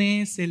quién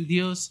es el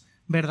Dios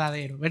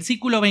verdadero.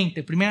 Versículo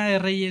 20, Primera de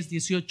Reyes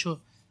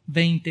 18,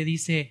 20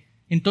 dice: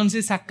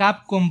 entonces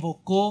Acab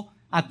convocó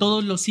a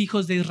todos los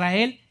hijos de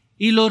Israel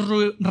y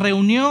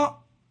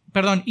reunió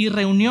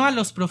a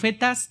los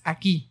profetas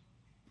aquí,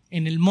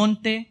 en el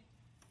Monte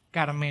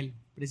Carmelo,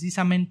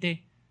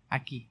 precisamente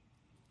aquí.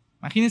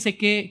 Imagínense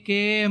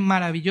qué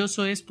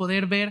maravilloso es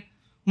poder ver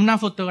una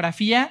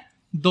fotografía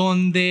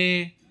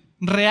donde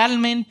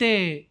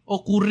realmente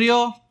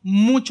ocurrió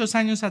muchos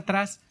años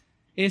atrás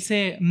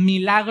ese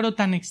milagro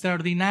tan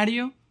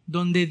extraordinario,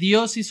 donde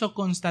Dios hizo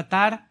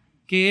constatar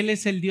que Él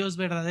es el Dios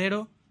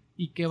verdadero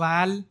y que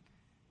Baal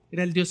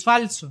era el Dios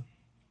falso.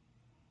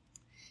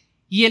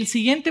 Y el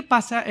siguiente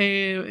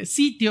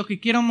sitio que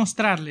quiero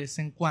mostrarles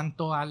en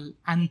cuanto al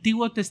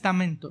Antiguo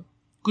Testamento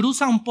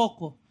cruza un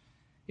poco.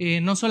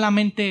 No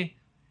solamente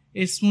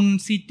es un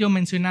sitio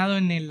mencionado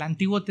en el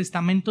Antiguo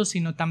Testamento,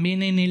 sino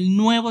también en el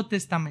Nuevo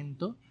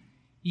Testamento,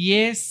 y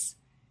es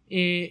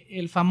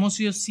el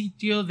famoso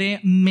sitio de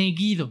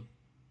Meguido.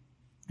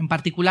 En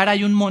particular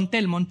hay un monte,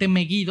 el monte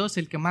Meguido, es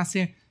el que más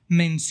se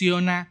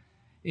menciona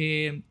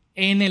en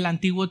el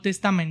Antiguo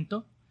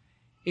Testamento.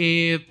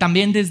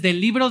 También desde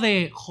el libro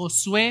de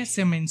Josué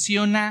se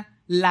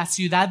menciona la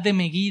ciudad de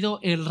Meguido,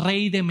 el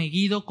rey de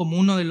Meguido, como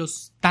uno de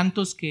los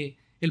tantos que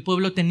el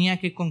pueblo tenía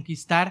que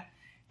conquistar.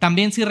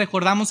 También, si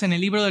recordamos, en el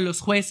libro de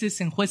los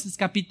jueces, en Jueces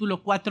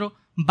capítulo 4,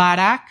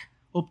 Barak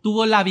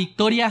obtuvo la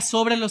victoria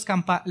sobre los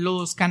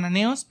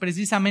cananeos,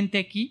 precisamente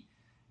aquí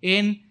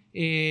en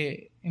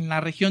en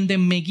la región de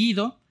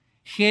Meguido.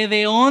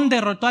 Gedeón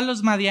derrotó a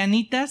los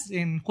madianitas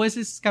en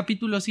Jueces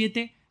capítulo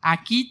 7,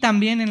 aquí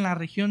también en la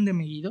región de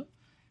Meguido.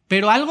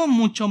 Pero algo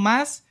mucho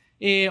más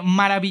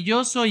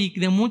maravilloso y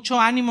de mucho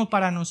ánimo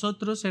para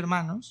nosotros,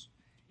 hermanos,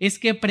 es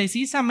que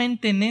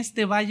precisamente en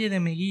este valle de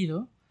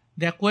Meguido,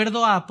 de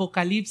acuerdo a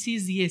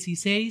Apocalipsis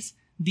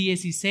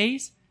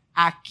 16:16,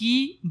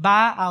 aquí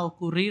va a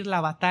ocurrir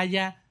la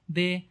batalla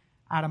de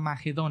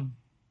Armagedón.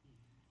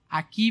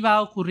 Aquí va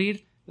a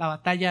ocurrir la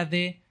batalla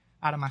de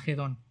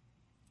Armagedón.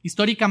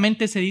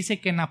 Históricamente se dice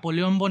que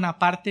Napoleón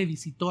Bonaparte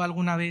visitó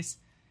alguna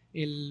vez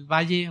el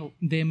valle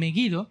de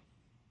Meguido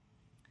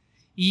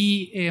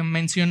y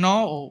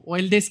mencionó o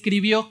él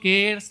describió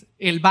que es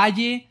el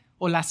valle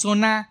o la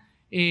zona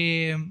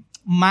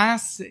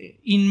más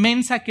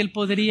inmensa que él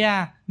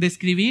podría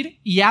describir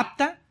y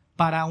apta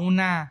para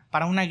una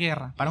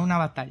guerra, para una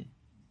batalla.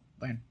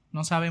 Bueno,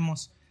 no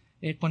sabemos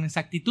con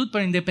exactitud,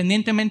 pero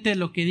independientemente de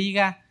lo que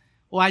diga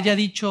o haya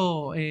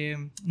dicho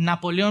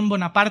Napoleón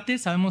Bonaparte,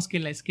 sabemos que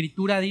la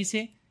escritura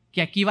dice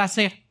que aquí va a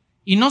ser.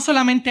 Y no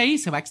solamente ahí,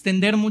 se va a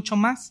extender mucho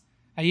más.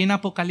 Ahí en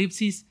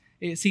Apocalipsis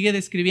sigue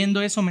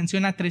describiendo eso,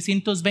 menciona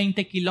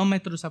 320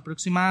 kilómetros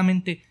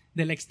aproximadamente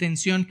de la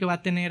extensión que va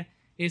a tener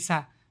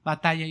esa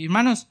batalla. Y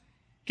hermanos,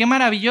 qué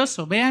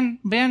maravilloso, vean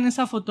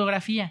esa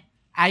fotografía.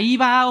 Ahí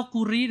va a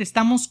ocurrir,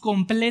 estamos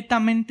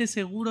completamente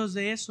seguros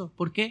de eso.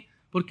 ¿Por qué?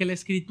 Porque la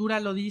escritura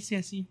lo dice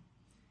así.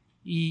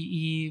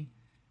 Y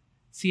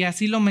si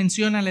así lo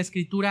menciona la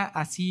escritura,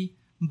 así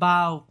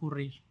va a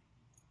ocurrir.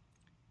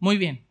 Muy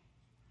bien.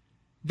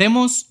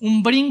 Demos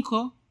un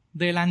brinco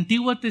del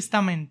Antiguo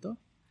Testamento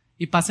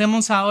y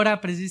pasemos ahora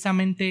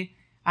precisamente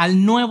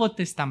al Nuevo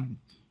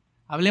Testamento.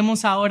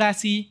 Hablemos ahora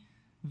sí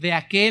de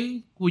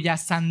aquel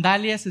cuyas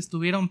sandalias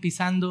estuvieron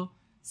pisando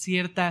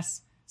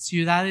ciertas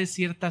ciudades,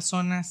 ciertas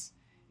zonas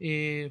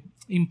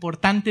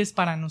importantes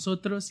para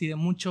nosotros y de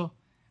mucho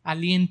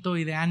aliento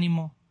y de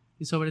ánimo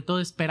y sobre todo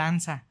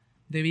esperanza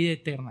de vida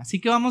eterna. Así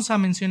que vamos a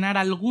mencionar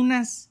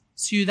algunas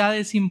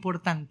ciudades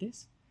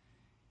importantes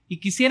y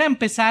quisiera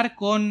empezar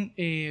con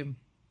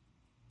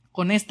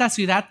esta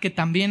ciudad que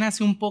también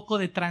hace un poco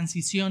de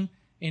transición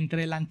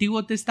entre el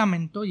Antiguo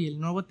Testamento y el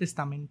Nuevo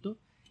Testamento,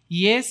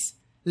 y es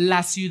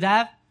la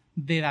ciudad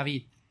de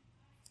David.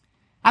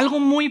 Algo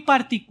muy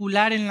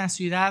particular en la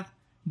ciudad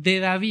de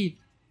David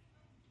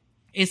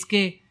es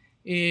que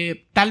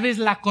tal vez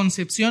la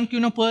concepción que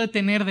uno puede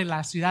tener de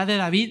la ciudad de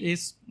David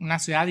es una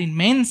ciudad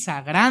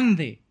inmensa,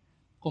 grande,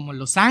 como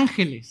Los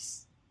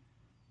Ángeles,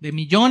 de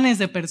millones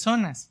de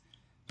personas.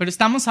 Pero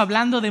estamos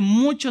hablando de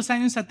muchos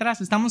años atrás,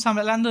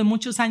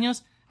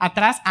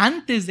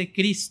 antes de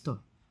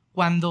Cristo,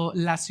 cuando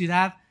la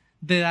ciudad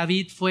de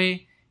David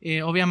fue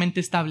obviamente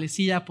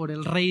establecida por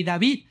el rey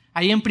David.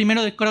 Ahí en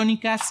 1 de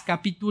Crónicas,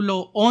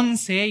 capítulo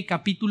 11 y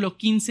capítulo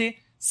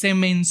 15, se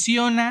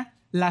menciona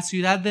la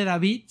ciudad de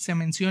David, se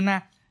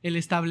menciona el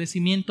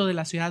establecimiento de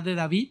la ciudad de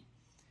David.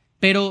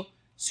 Pero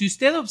si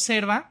usted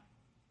observa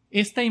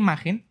esta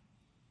imagen,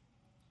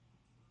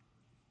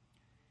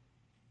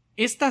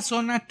 esta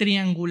zona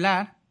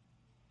triangular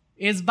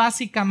es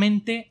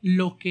básicamente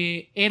lo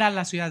que era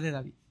la ciudad de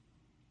David.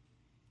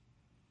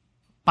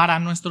 Para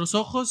nuestros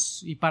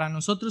ojos y para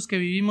nosotros que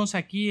vivimos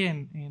aquí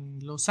en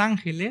Los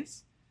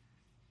Ángeles,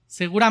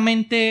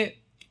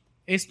 seguramente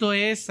esto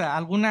es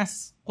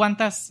algunas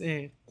cuantas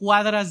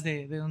cuadras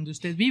de donde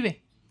usted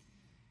vive.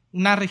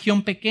 Una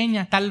región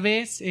pequeña, tal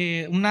vez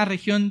una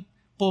región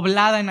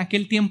poblada en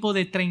aquel tiempo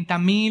de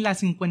 30,000 a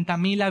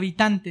 50,000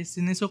 habitantes.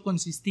 En eso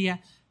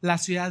consistía la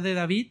ciudad de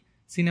David.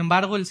 Sin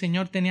embargo, el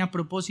Señor tenía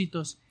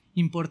propósitos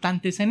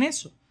importantes en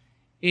eso.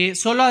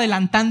 Solo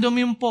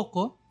adelantándome un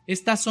poco,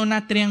 esta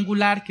zona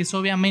triangular, que es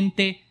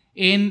obviamente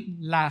en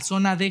la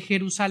zona de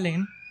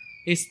Jerusalén,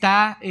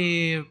 está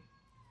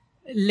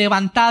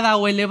levantada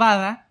o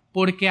elevada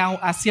porque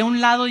hacia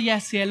un lado y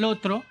hacia el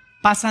otro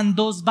pasan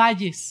dos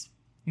valles.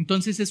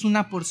 Entonces es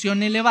una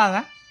porción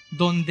elevada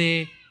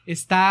donde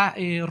está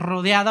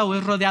rodeada o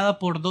es rodeada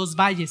por dos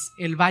valles.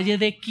 El valle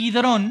de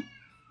Kidrón,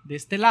 de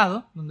este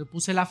lado, donde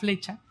puse la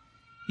flecha,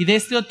 y de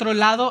este otro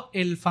lado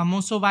el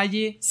famoso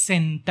Valle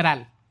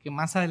Central, que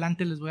más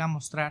adelante les voy a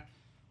mostrar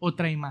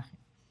otra imagen.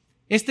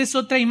 Esta es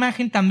otra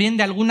imagen también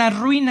de algunas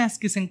ruinas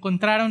que se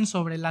encontraron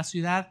sobre la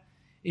ciudad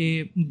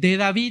de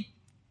David.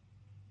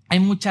 Hay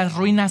muchas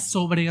ruinas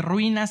sobre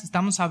ruinas,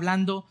 estamos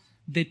hablando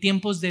de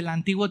tiempos del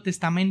Antiguo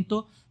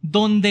Testamento,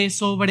 donde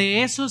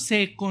sobre eso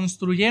se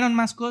construyeron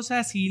más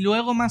cosas y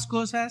luego más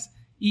cosas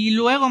y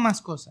luego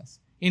más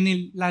cosas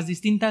en las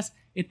distintas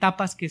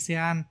etapas que se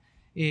han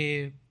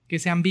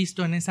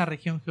visto en esa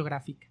región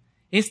geográfica.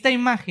 Esta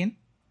imagen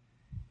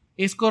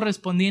es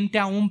correspondiente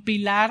a un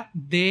pilar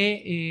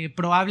de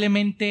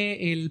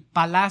probablemente el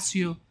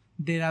palacio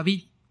de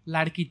David.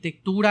 La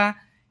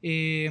arquitectura,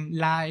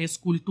 la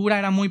escultura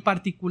era muy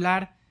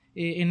particular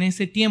en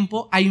ese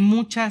tiempo. Hay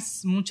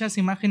muchas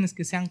imágenes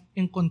que se han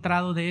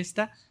encontrado de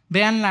esta.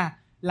 Vean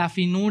la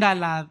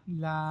finura,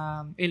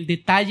 el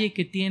detalle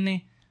que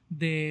tiene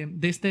de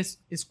esta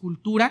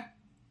escultura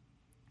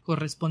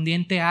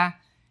correspondiente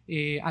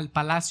al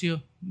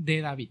palacio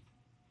de David.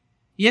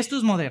 Y esto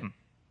es moderno,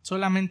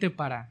 solamente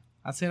para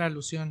hacer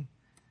alusión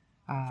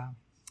a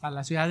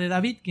la ciudad de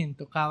David, quien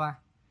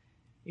tocaba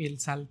el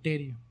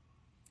salterio.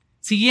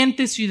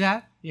 Siguiente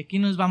ciudad, y aquí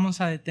nos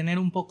vamos a detener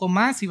un poco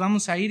más y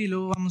vamos a ir y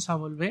luego vamos a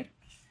volver,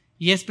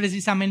 y es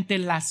precisamente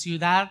la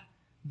ciudad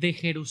de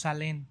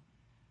Jerusalén,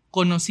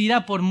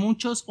 conocida por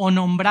muchos o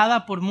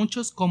nombrada por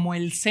muchos como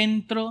el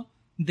centro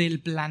del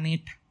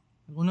planeta.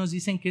 Algunos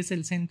dicen que es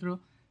el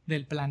centro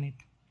del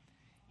planeta.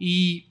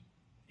 Y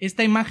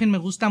esta imagen me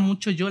gusta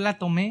mucho, yo la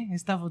tomé,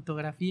 esta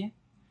fotografía.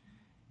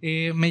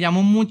 Me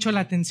llamó mucho la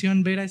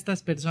atención ver a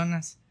estas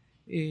personas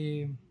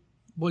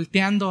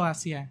volteando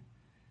hacia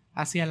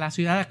la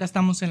ciudad. Acá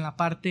estamos en la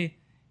parte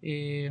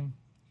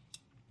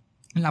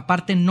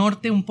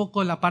norte, un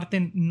poco la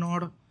parte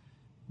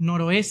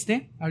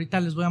noroeste.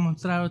 Ahorita les voy a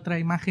mostrar otra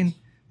imagen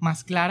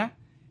más clara.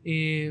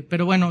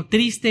 Pero bueno,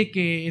 triste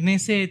que en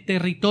ese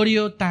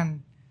territorio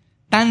tan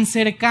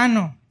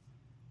cercano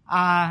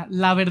a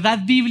la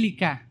verdad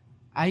bíblica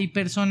hay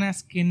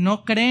personas que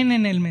no creen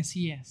en el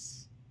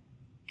Mesías,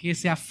 que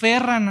se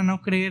aferran a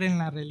no creer en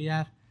la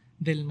realidad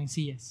del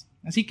Mesías.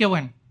 Así que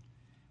bueno,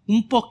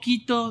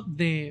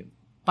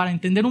 para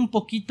entender un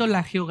poquito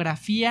la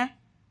geografía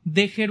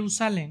de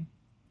Jerusalén,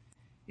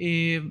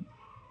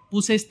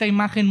 puse esta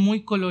imagen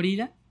muy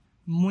colorida,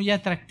 muy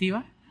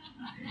atractiva,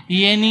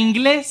 y en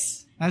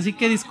inglés, así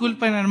que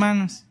disculpen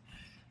hermanos,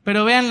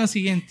 pero vean lo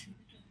siguiente.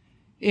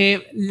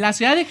 La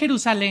ciudad de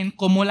Jerusalén,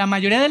 como la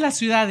mayoría de las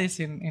ciudades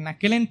en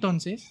aquel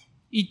entonces,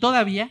 y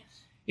todavía,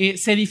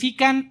 se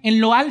edifican en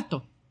lo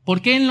alto.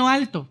 ¿Por qué en lo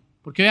alto?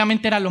 Porque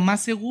obviamente era lo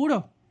más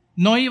seguro.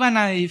 No iban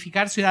a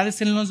edificar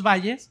ciudades en los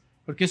valles,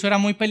 porque eso era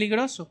muy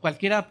peligroso.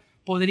 Cualquiera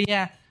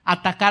podría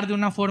atacar de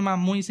una forma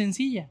muy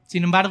sencilla.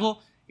 Sin embargo,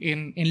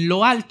 en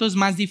lo alto es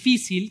más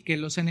difícil que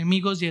los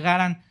enemigos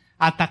llegaran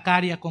a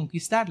atacar y a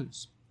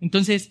conquistarlos.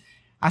 Entonces,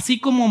 así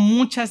como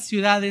muchas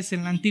ciudades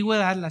en la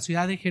antigüedad, la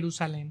ciudad de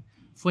Jerusalén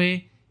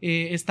fue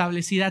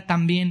establecida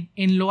también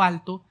en lo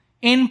alto,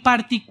 en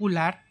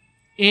particular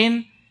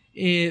en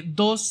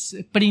dos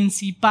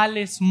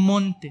principales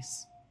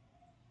montes.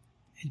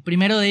 El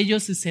primero de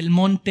ellos es el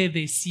monte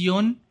de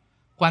Sión.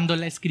 Cuando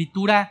la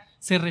escritura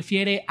se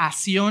refiere a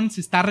Sión,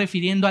 se está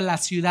refiriendo a la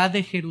ciudad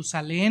de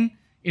Jerusalén.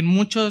 En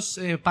muchos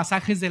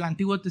pasajes del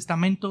Antiguo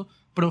Testamento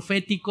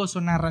proféticos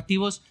o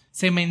narrativos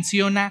se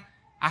menciona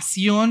a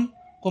Sión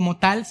como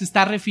tal, se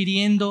está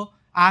refiriendo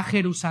a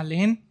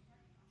Jerusalén.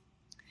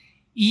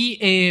 Y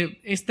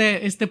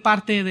este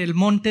parte del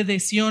monte de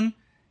Sión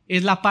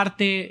es la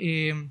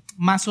parte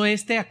más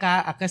oeste.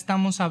 Acá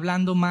estamos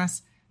hablando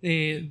más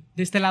de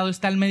este lado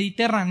está el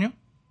Mediterráneo.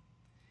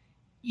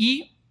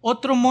 Y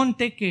otro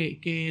monte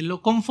que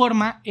lo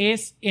conforma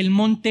es el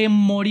monte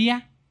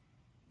Moría.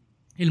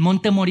 El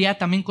monte Moría,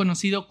 también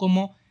conocido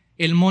como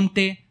el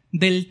monte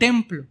del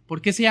templo.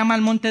 ¿Por qué se llama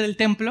el monte del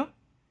templo?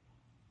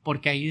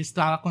 Porque ahí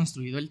estaba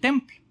construido el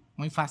templo.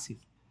 Muy fácil,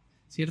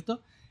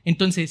 ¿cierto?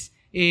 Entonces,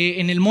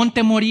 en el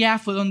monte Moría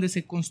fue donde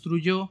se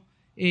construyó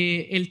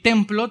el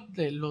templo,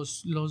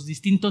 los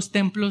distintos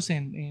templos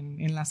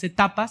en las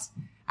etapas.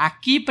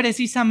 Aquí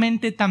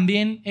precisamente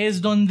también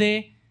es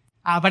donde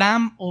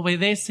Abraham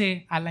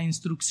obedece a la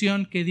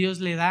instrucción que Dios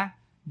le da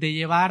de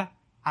llevar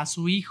a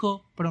su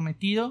hijo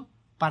prometido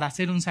para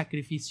hacer un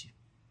sacrificio.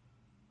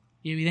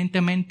 Y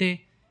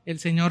evidentemente el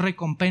Señor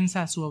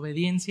recompensa su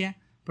obediencia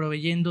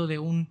proveyendo de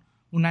un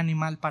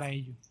animal para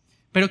ello.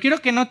 Pero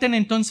quiero que noten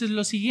entonces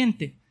lo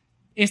siguiente.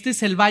 Este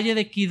es el valle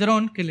de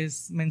Kidrón que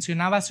les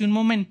mencionaba hace un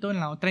momento en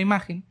la otra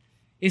imagen.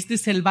 Este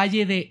es el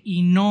valle de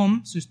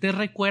Hinnom. Si usted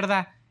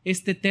recuerda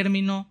este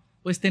término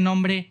o este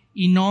nombre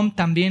Hinnom,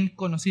 también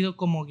conocido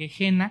como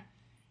Gehenna,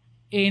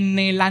 en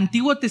el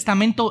Antiguo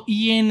Testamento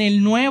y en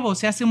el Nuevo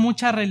se hace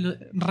mucha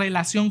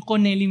relación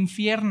con el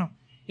infierno.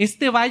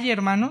 Este valle,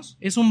 hermanos,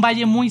 es un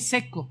valle muy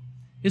seco,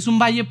 es un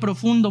valle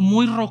profundo,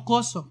 muy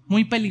rocoso,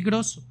 muy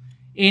peligroso.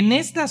 En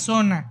esta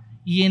zona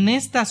y en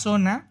esta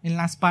zona, en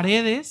las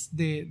paredes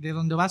de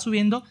donde va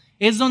subiendo,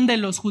 es donde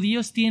los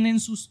judíos tienen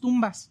sus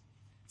tumbas,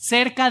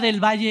 cerca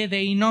del valle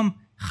de Hinnom,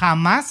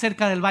 jamás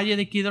cerca del valle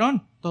de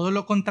Kidrón, todo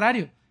lo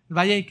contrario. El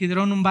valle de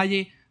Kidrón, un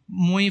valle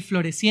muy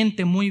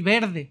floreciente, muy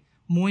verde,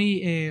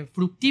 muy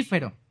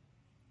fructífero,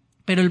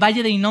 pero el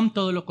valle de Hinnom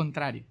todo lo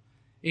contrario.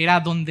 Era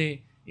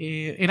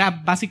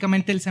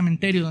básicamente el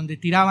cementerio donde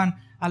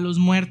tiraban a los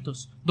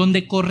muertos,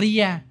 donde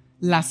corría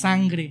la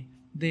sangre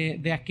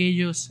de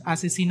aquellos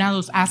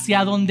asesinados,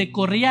 hacia donde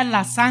corría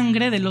la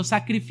sangre de los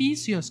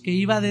sacrificios que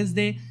iba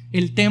desde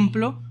el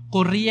templo,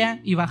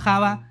 corría y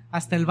bajaba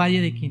hasta el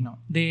valle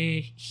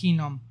de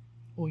Hinnom.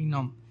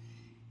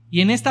 Y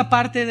en esta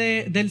parte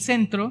del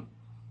centro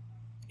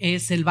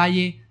es el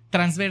valle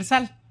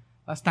transversal,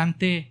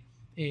 bastante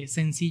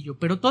sencillo.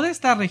 Pero toda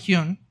esta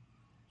región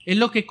es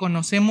lo que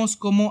conocemos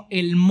como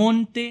el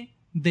Monte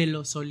de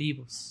los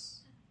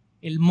Olivos.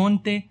 El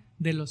Monte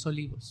de los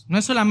Olivos. No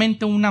es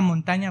solamente una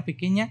montaña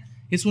pequeña,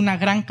 es una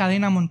gran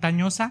cadena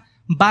montañosa,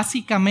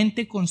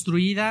 básicamente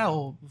construida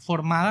o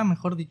formada,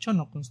 mejor dicho,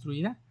 no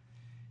construida,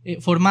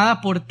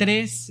 formada por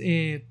tres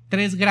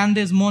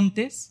grandes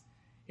montes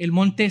el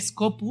monte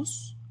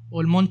Scopus,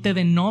 o el monte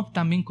de Nob,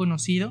 también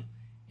conocido,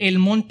 el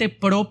monte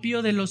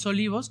propio de los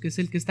olivos, que es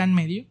el que está en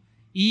medio,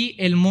 y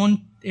el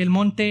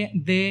monte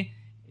de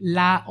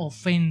la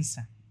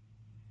ofensa.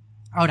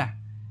 Ahora,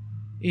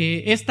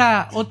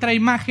 esta otra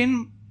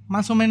imagen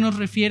más o menos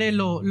refiere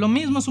lo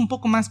mismo, es un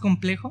poco más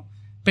complejo,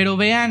 pero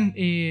vean,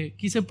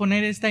 quise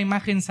poner esta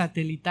imagen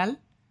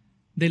satelital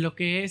de lo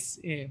que es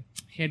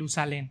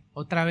Jerusalén.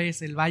 Otra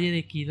vez el valle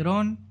de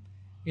Kidrón,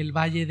 el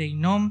valle de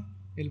Hinnom,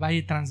 el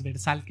valle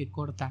transversal que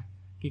corta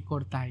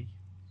ahí.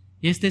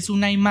 Y esta es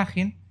una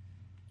imagen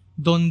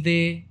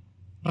donde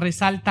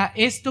resalta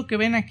esto que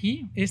ven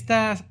aquí.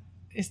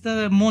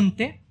 Este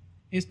monte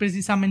es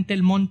precisamente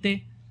el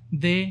monte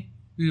de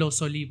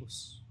los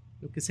olivos.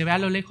 Lo que se ve a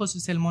lo lejos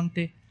es el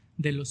monte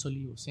de los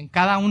olivos. En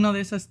cada una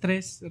de esas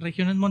 3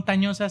 regiones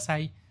montañosas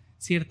hay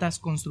ciertas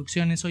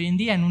construcciones hoy en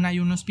día. En una hay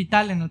un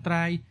hospital, en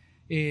otra hay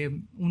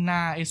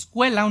una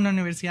escuela, una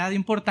universidad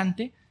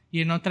importante,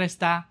 y en otra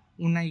está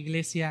una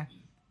iglesia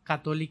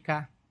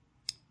católica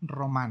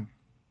romana.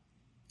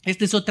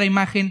 Esta es otra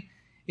imagen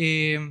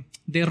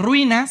de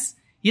ruinas,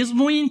 y es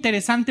muy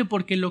interesante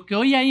porque lo que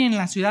hoy hay en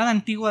la ciudad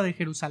antigua de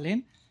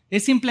Jerusalén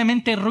es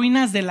simplemente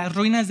ruinas de las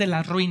ruinas de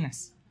las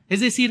ruinas. Es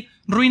decir,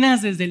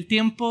 ruinas desde el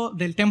tiempo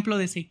del templo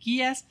de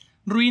Ezequías,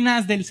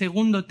 ruinas del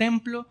segundo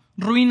templo,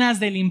 ruinas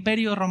del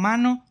imperio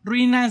romano,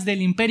 ruinas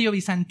del imperio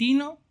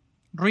bizantino,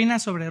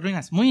 ruinas sobre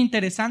ruinas. Muy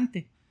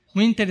interesante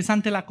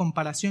la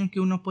comparación que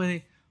uno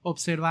puede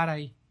observar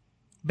ahí.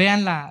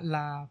 Vean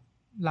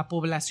la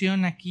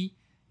población aquí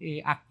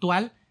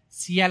actual.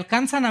 Si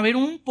alcanzan a ver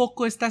un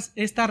poco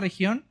esta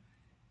región,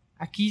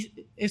 aquí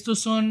este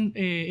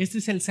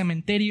es el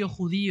cementerio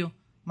judío,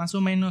 más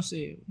o menos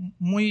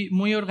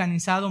muy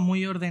organizado,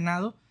 muy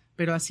ordenado,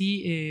 pero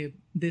así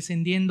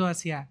descendiendo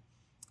hacia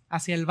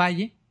el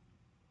valle.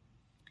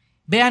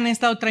 Vean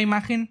esta otra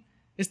imagen,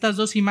 estas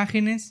 2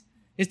 imágenes.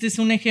 Este es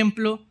un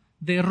ejemplo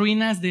de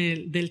ruinas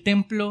del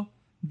templo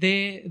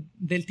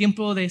del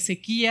tiempo de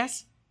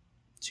Ezequías,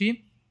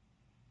 ¿sí?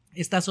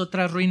 Estas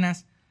otras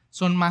ruinas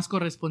son más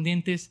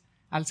correspondientes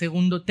al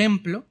segundo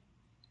templo.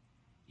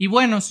 Y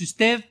bueno, si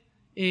usted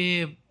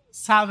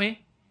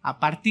sabe, a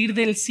partir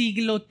del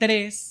siglo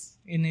III,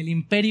 en el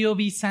imperio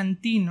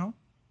bizantino,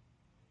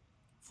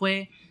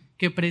 fue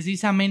que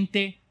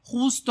precisamente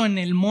justo en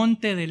el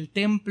monte del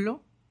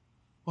templo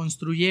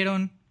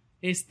construyeron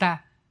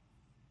esta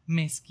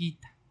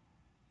mezquita.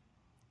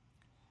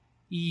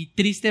 Y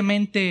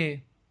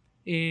tristemente,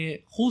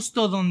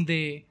 justo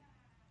donde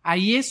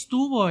ahí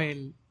estuvo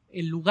el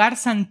lugar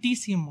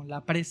santísimo,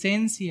 la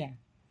presencia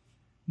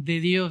de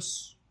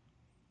Dios,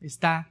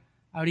 está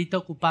ahorita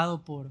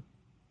ocupado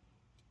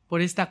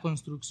por esta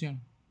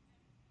construcción.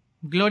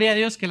 Gloria a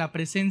Dios que la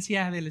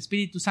presencia del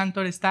Espíritu Santo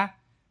ahora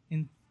está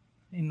en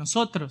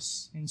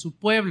nosotros, en su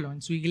pueblo,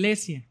 en su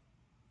iglesia.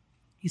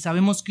 Y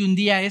sabemos que un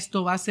día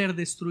esto va a ser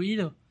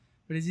destruido,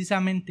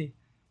 precisamente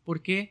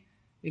porque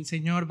el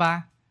Señor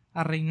va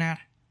a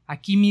reinar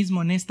aquí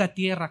mismo en esta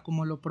tierra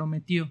como lo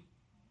prometió.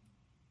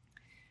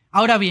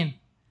 Ahora bien,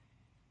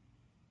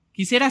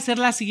 quisiera hacer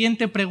la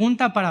siguiente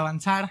pregunta para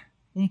avanzar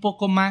un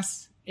poco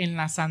más en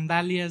las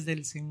sandalias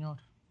del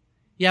Señor.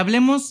 Y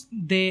hablemos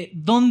de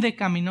dónde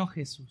caminó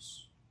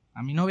Jesús.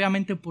 Caminó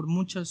obviamente por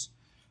muchos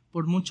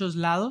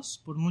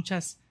lados, por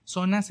muchas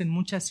zonas, en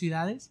muchas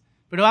ciudades,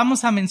 pero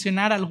vamos a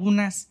mencionar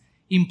algunas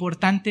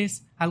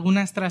importantes,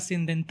 algunas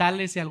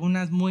trascendentales y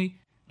algunas muy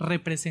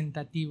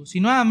representativas. Y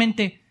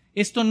nuevamente,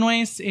 esto no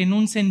es en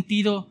un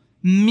sentido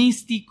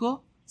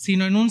místico,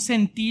 sino en un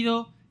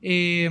sentido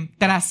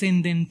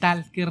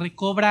trascendental, que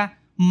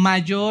recobra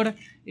mayor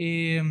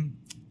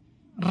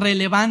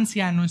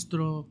relevancia a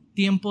nuestro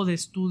tiempo de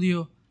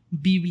estudio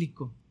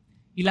bíblico.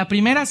 Y la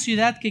primera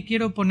ciudad que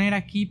quiero poner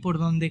aquí por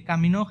donde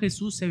caminó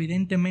Jesús,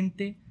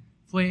 evidentemente,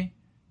 fue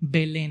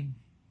Belén.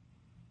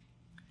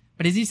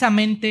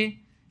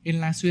 Precisamente en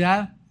la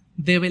ciudad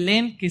de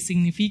Belén, que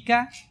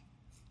significa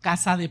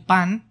casa de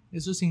pan,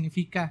 eso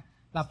significa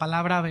la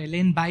palabra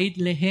Belén, Beit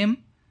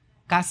Lehem,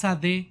 casa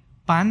de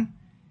pan.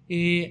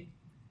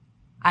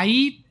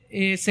 Ahí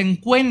se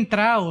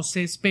encuentra o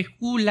se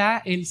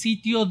especula el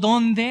sitio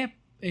donde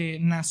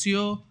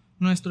nació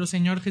nuestro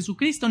Señor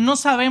Jesucristo. No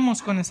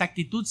sabemos con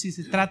exactitud si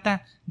se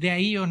trata de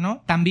ahí o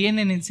no. También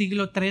en el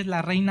siglo III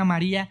la reina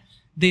María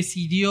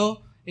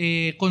decidió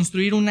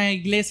construir una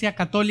iglesia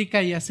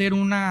católica y hacer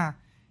una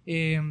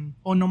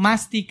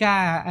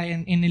onomástica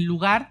en el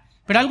lugar.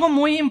 Pero algo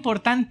muy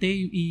importante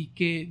y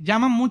que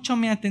llama mucho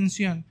mi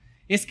atención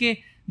es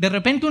que de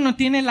repente uno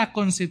tiene la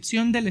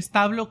concepción del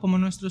establo como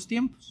en nuestros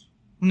tiempos.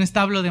 Un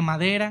establo de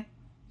madera,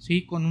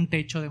 ¿sí? Con un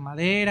techo de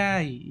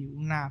madera y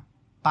una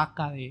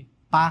paca de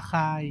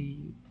paja,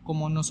 y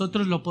como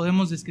nosotros lo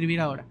podemos describir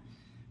ahora.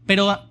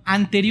 Pero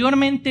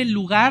anteriormente el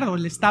lugar o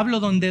el establo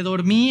donde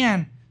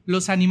dormían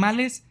los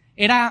animales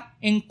era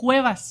en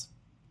cuevas.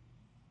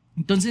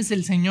 Entonces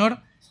el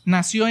Señor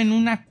nació en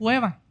una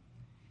cueva.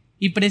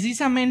 Y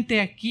precisamente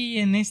aquí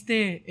en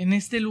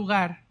este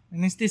lugar,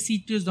 en este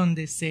sitio es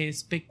donde se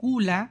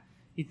especula,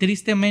 y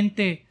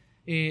tristemente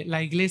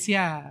la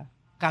Iglesia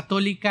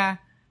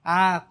Católica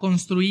ha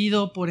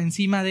construido por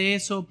encima de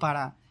eso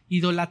para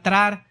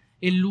idolatrar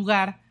el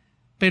lugar,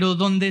 pero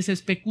donde se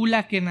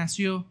especula que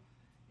nació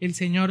el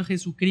Señor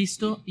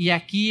Jesucristo, y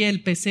aquí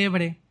el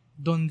pesebre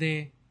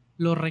donde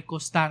lo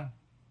recostaron.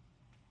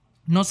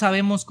 No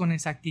sabemos con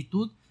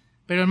exactitud,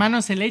 pero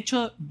hermanos, el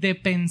hecho de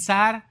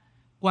pensar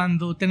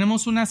cuando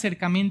tenemos un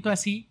acercamiento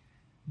así,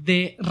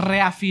 de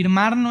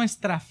reafirmar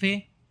nuestra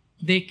fe,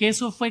 de que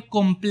eso fue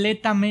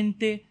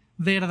completamente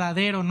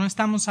verdadero. No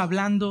estamos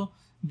hablando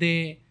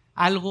de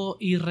algo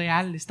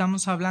irreal,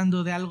 estamos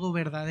hablando de algo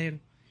verdadero.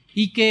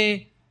 Y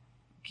que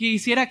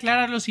quisiera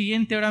aclarar lo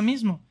siguiente ahora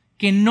mismo,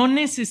 que no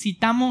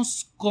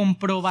necesitamos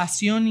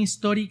comprobación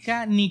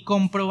histórica ni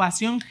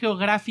comprobación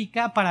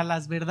geográfica para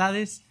las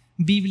verdades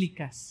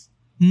bíblicas.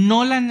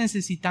 No las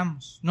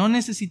necesitamos, no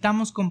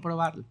necesitamos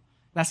comprobarlo.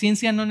 La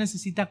ciencia no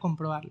necesita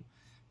comprobarlo.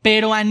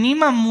 Pero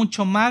anima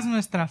mucho más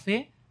nuestra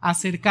fe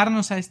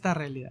acercarnos a esta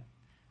realidad.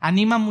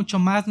 Anima mucho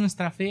más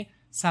nuestra fe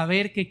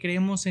saber que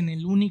creemos en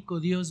el único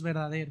Dios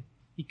verdadero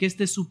y que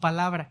esta es su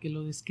palabra que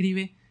lo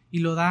describe y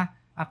lo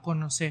da a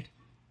conocer.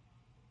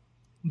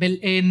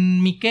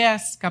 En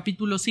Miqueas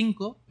capítulo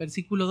 5,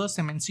 versículo 2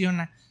 se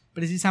menciona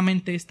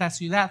precisamente esta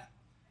ciudad,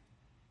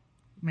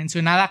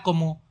 mencionada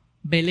como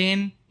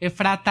Belén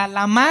Efrata,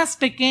 la más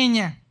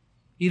pequeña,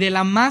 y de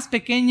la más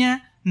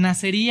pequeña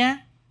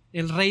nacería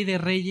el Rey de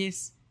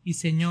Reyes y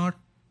Señor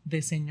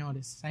de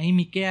Señores. Ahí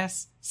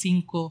Miqueas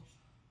 5,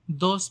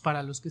 2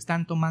 para los que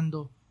están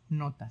tomando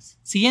notas.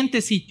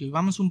 Siguiente sitio, y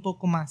vamos un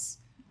poco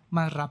más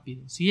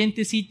rápido.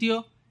 Siguiente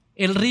sitio,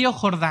 el río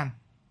Jordán.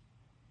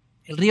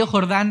 El río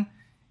Jordán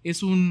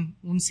es un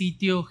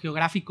sitio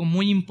geográfico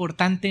muy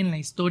importante en la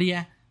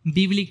historia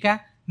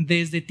bíblica.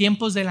 Desde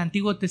tiempos del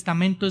Antiguo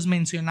Testamento es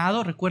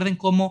mencionado. Recuerden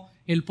cómo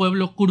el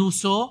pueblo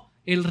cruzó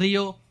el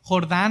río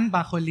Jordán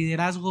bajo el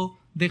liderazgo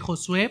de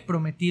Josué,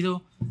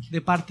 prometido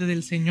de parte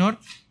del Señor.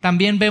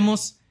 También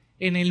vemos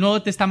en el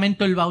Nuevo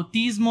Testamento el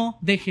bautismo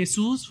de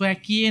Jesús, fue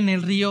aquí en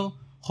el río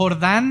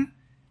Jordán.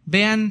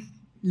 Vean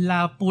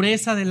la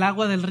pureza del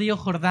agua del río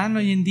Jordán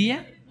hoy en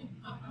día.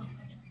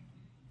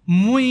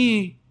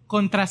 Muy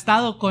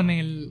contrastado con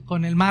el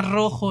mar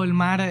Rojo, el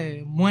mar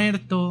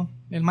Muerto,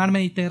 el mar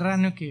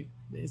Mediterráneo, que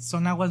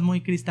son aguas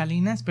muy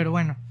cristalinas, pero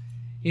bueno,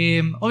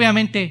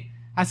 obviamente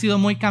ha sido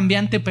muy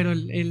cambiante, pero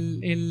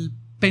el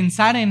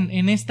pensar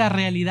en esta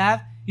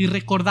realidad y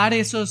recordar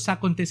esos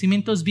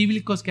acontecimientos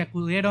bíblicos que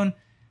ocurrieron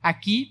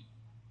aquí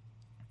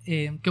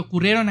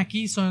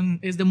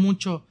es de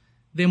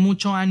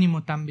mucho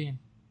ánimo también.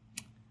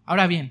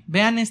 Ahora bien,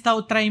 vean esta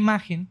otra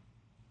imagen.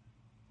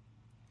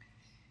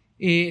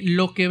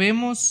 Lo que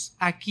vemos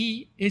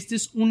aquí, esta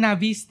es una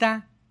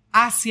vista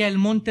hacia el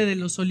Monte de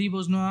los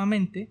Olivos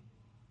nuevamente.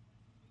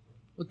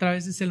 Otra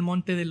vez es el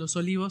Monte de los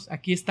Olivos.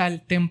 Aquí está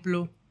el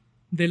templo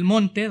del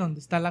monte, donde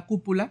está la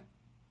cúpula.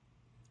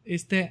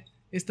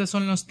 Estos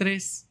son los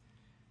tres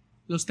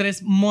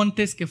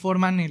montes que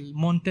forman el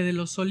Monte de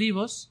los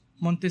Olivos.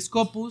 Monte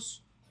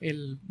Scopus,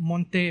 el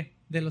Monte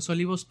de los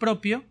Olivos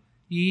propio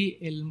y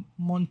el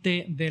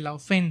Monte de la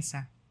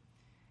Ofensa.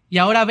 Y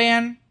ahora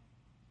vean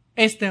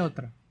esta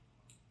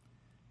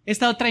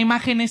otra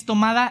imagen es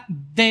tomada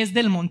desde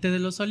el Monte de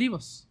los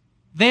Olivos.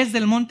 Desde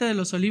el Monte de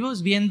los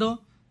Olivos,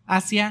 viendo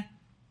hacia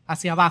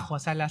abajo,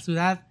 hacia la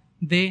ciudad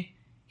de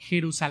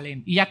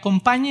Jerusalén. Y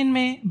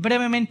acompáñenme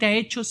brevemente a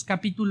Hechos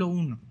capítulo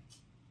 1.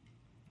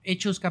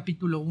 Hechos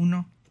capítulo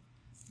 1.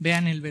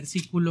 Vean el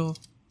versículo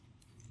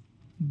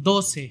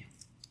 12.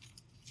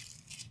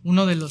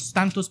 Uno de los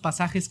tantos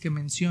pasajes que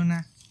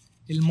menciona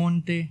el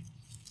Monte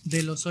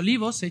de los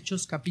Olivos.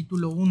 Hechos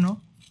capítulo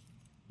 1,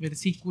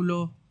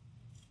 versículo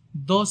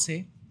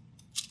 12,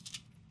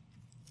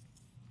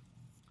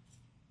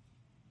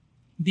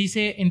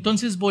 dice: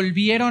 entonces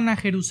volvieron a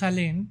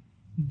Jerusalén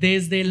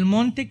desde el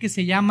monte que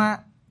se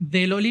llama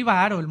del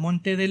Olivar, o el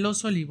Monte de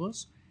los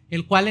Olivos,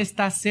 el cual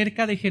está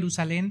cerca de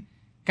Jerusalén,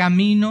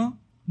 camino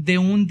de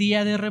un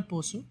día de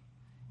reposo,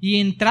 y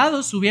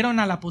entrados subieron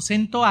al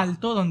aposento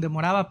alto donde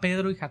moraba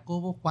Pedro y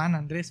Jacobo, Juan,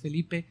 Andrés,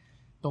 Felipe,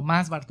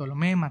 Tomás,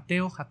 Bartolomé,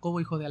 Mateo,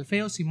 Jacobo hijo de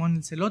Alfeo, Simón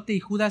el Celote y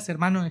Judas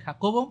hermano de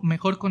Jacobo,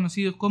 mejor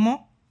conocido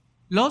como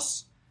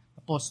los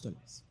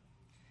apóstoles.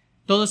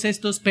 Todos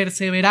estos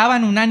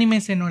perseveraban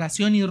unánimes en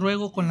oración y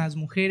ruego con las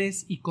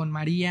mujeres y con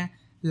María,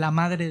 la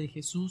madre de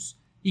Jesús,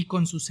 y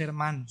con sus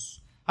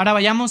hermanos. Ahora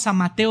vayamos a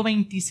Mateo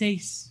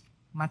 26.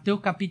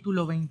 Mateo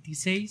capítulo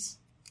 26,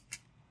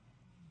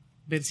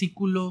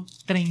 versículo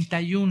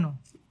 31.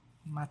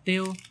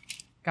 Mateo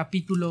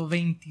capítulo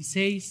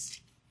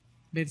 26,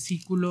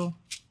 versículo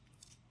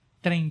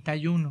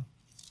 31.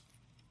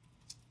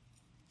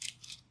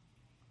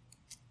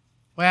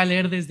 Voy a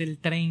leer desde el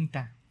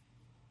 30.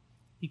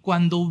 Y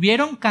cuando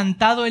hubieron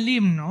cantado el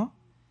himno,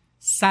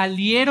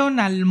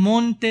 salieron al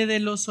Monte de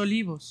los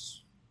Olivos.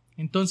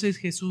 Entonces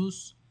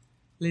Jesús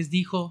les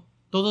dijo: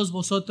 todos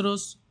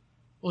vosotros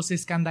os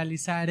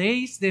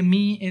escandalizaréis de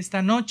mí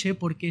esta noche,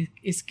 porque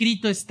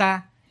escrito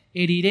está: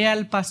 heriré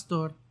al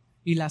pastor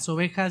y las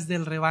ovejas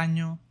del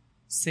rebaño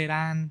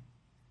serán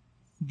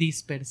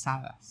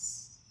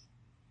dispersadas.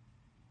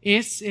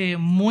 Es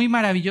muy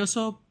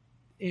maravilloso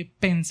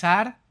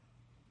pensar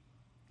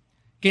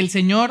que el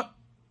Señor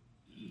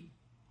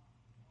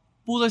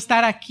pudo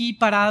estar aquí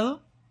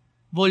parado,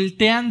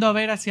 volteando a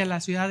ver hacia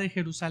la ciudad de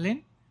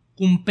Jerusalén,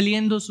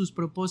 cumpliendo sus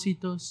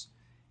propósitos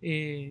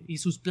y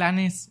sus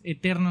planes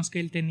eternos que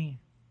Él tenía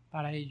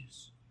para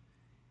ellos.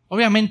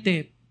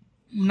 Obviamente,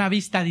 una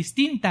vista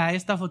distinta a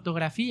esta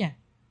fotografía,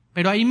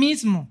 pero ahí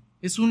mismo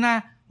es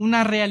una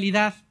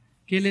realidad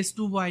que Él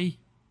estuvo ahí.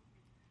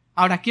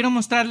 Ahora, quiero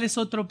mostrarles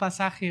otro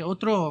pasaje,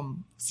 otro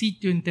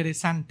sitio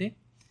interesante,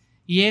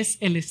 y es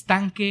el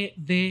estanque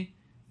de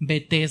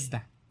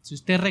Betesda. Si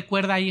usted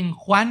recuerda, ahí en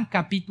Juan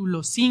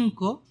capítulo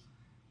 5,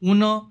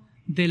 uno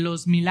de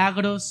los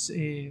milagros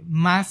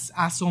más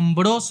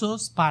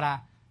asombrosos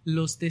para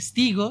los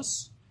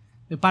testigos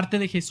de parte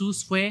de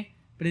Jesús fue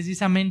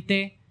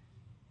precisamente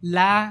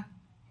la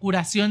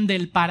curación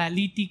del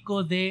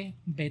paralítico de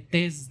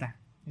Betesda.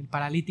 El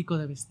paralítico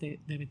de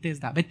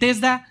Betesda.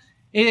 Betesda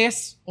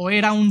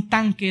era un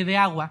tanque de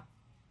agua,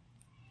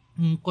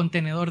 un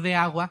contenedor de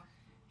agua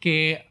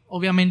que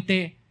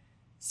obviamente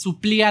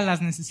suplía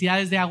las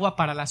necesidades de agua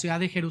para la ciudad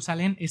de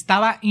Jerusalén.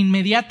 Estaba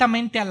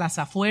inmediatamente a las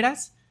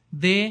afueras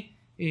de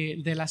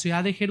la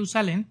ciudad de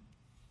Jerusalén,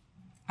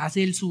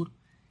 hacia el sur.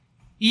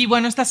 Y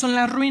bueno, estas son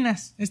las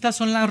ruinas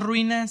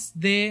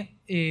del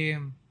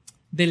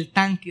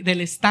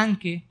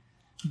estanque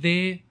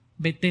de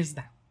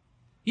Betesda.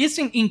 Y es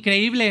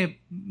increíble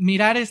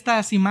mirar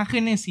estas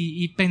imágenes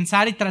y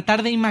pensar y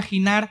tratar de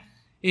imaginar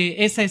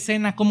esa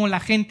escena, cómo la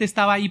gente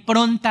estaba ahí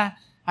pronta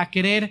a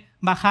querer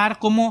bajar,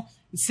 cómo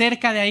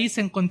cerca de ahí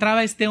se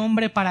encontraba este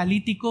hombre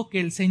paralítico que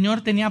el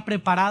Señor tenía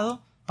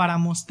preparado para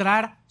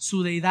mostrar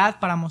su deidad,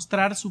 para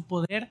mostrar su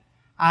poder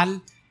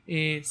al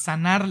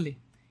sanarle.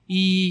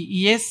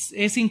 Y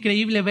es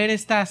increíble ver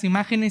estas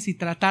imágenes y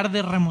tratar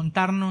de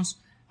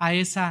remontarnos a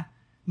esa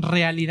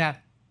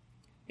realidad.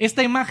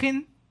 Esta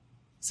imagen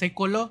se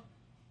coló,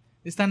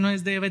 esta no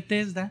es de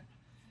Betesda,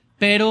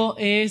 pero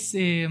es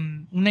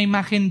una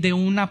imagen de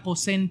un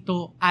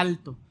aposento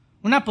alto.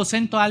 Un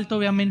aposento alto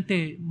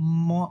obviamente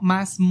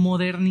más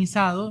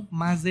modernizado,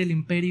 más del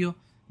Imperio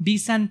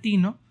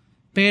Bizantino,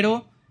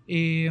 pero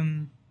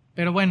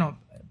bueno,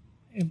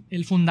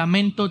 el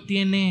fundamento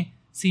tiene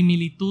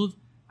similitud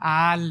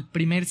al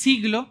primer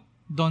siglo,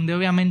 donde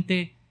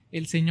obviamente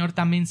el Señor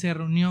también se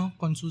reunió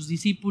con sus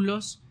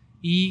discípulos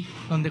y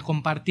donde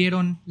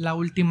compartieron la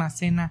última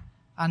cena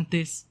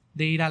antes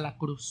de ir a la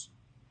cruz.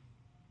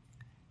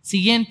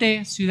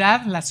 Siguiente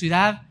ciudad, la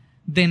ciudad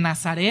de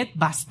Nazaret,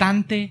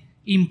 bastante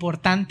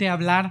importante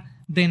hablar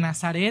de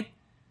Nazaret.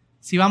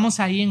 Si vamos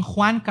ahí en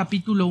Juan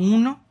capítulo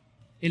 1,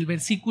 el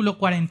versículo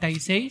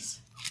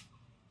 46,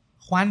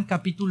 Juan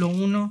capítulo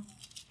 1,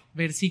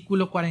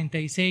 versículo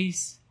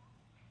 46,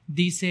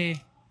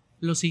 dice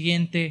lo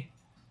siguiente: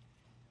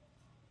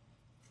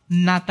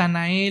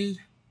 Natanael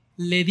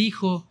le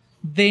dijo,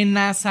 ¿de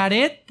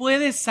Nazaret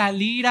puede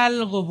salir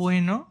algo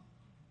bueno?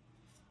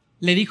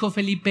 Le dijo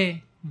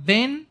Felipe,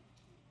 ven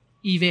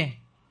y ve.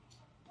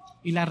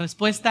 Y la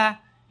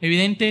respuesta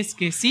evidente es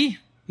que sí,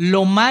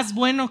 lo más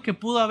bueno que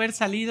pudo haber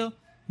salido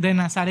de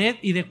Nazaret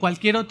y de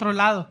cualquier otro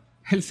lado,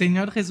 el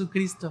Señor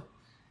Jesucristo.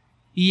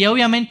 Y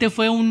obviamente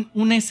fue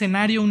un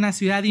escenario, una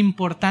ciudad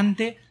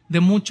importante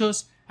de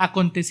muchos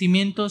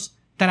acontecimientos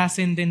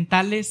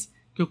trascendentales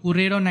que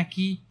ocurrieron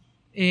aquí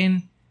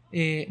en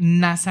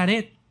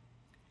Nazaret.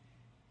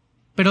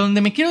 Pero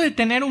donde me quiero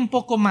detener un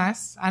poco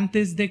más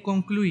antes de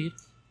concluir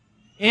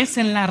es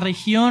en la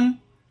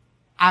región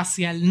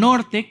hacia el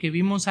norte que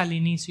vimos al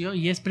inicio,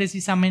 y es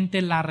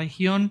precisamente la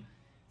región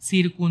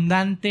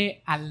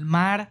circundante al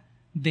mar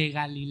de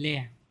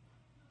Galilea.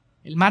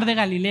 El mar de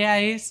Galilea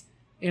es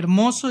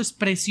hermoso, es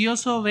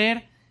precioso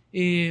ver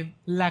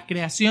la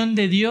creación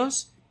de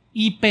Dios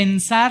y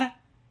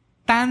pensar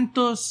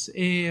tantos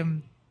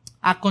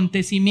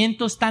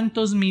acontecimientos,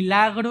 tantos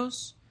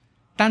milagros,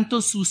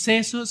 tantos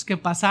sucesos que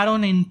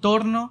pasaron en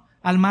torno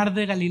al mar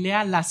de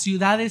Galilea, las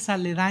ciudades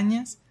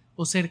aledañas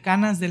o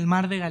cercanas del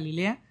mar de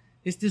Galilea.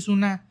 Esta es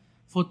una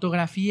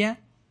fotografía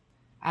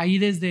ahí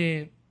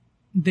desde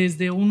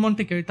un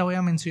monte que ahorita voy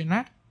a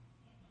mencionar.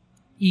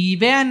 Y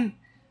vean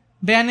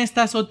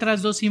estas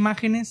otras dos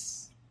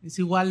imágenes. Es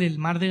igual el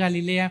mar de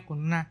Galilea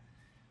con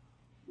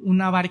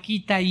una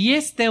barquita. Y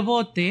este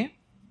bote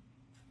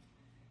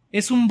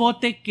es un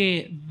bote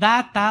que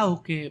data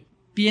o que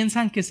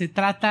piensan que se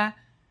trata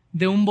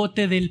de un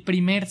bote del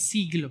primer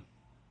siglo.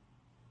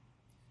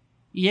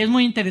 Y es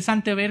muy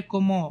interesante ver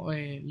cómo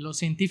los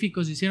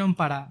científicos hicieron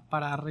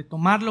para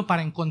retomarlo,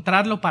 para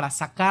encontrarlo, para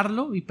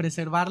sacarlo y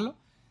preservarlo.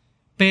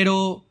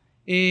 Pero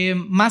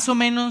más o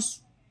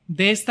menos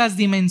de estas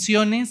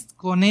dimensiones,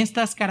 con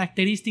estas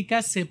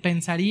características, se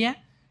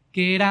pensaría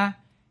que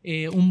era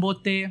un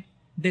bote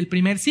del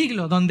primer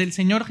siglo, donde el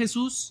Señor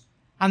Jesús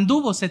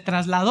anduvo, se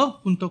trasladó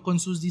junto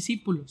con sus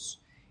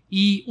discípulos.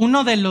 Y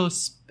uno de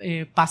los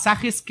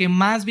pasajes que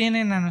más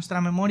vienen a nuestra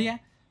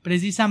memoria,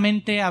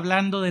 precisamente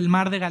hablando del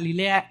mar de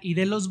Galilea y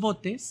de los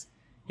botes,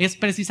 es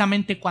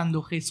precisamente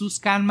cuando Jesús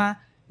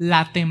calma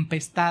la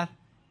tempestad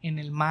en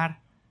el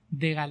mar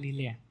de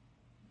Galilea.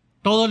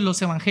 Todos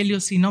los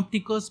evangelios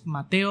sinópticos,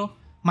 Mateo,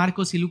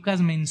 Marcos y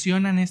Lucas,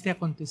 mencionan este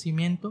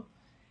acontecimiento.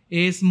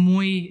 Es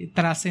muy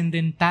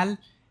trascendental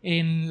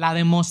en la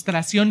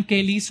demostración que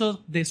él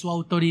hizo de su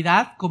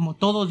autoridad como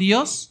todo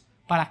Dios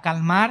para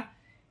calmar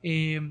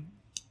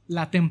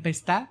la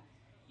tempestad.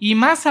 Y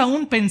más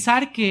aún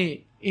pensar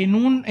que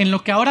en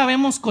lo que ahora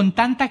vemos con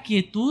tanta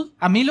quietud,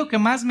 a mí lo que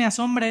más me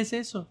asombra es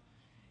eso.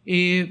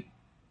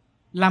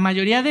 La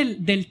mayoría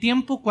del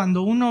tiempo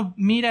cuando uno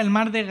mira el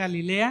mar de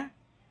Galilea,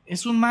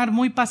 es un mar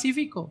muy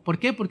pacífico. ¿Por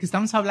qué? Porque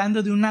estamos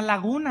hablando de una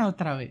laguna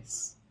otra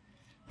vez.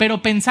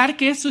 Pero pensar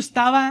que eso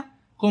estaba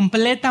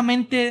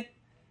completamente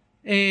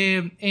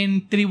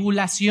en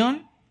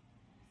tribulación,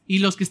 y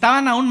los que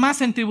estaban aún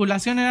más en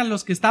tribulación eran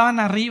los que estaban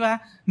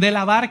arriba de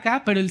la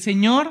barca, pero el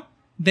Señor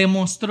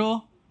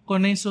demostró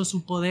con eso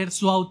su poder,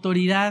 su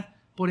autoridad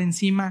por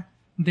encima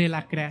de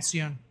la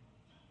creación.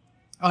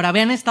 Ahora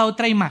vean esta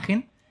otra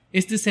imagen.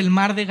 Este es el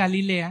mar de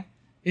Galilea.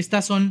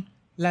 Estas son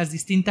las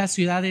distintas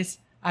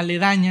ciudades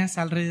aledañas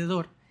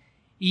alrededor.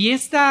 Y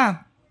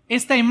esta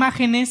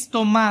imagen es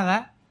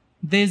tomada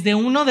desde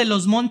uno de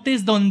los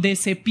montes donde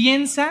se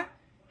piensa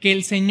que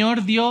el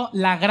Señor dio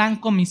la gran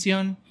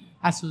comisión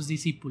a sus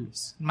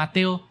discípulos.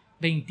 Mateo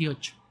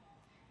 28.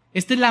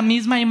 Esta es la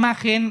misma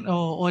imagen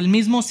o el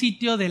mismo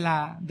sitio de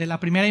la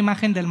primera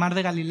imagen del mar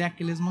de Galilea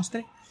que les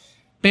mostré.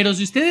 Pero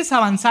si ustedes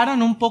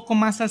avanzaran un poco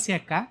más hacia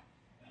acá,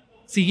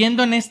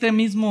 siguiendo en este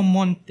mismo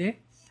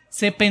monte,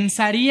 se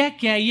pensaría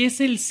que ahí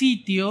es el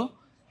sitio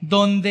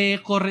donde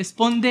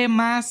corresponde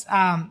más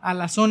a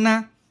la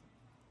zona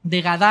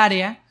de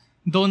Gadara,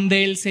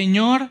 donde el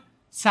Señor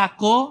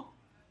sacó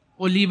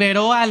o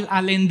liberó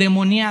al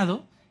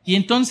endemoniado, y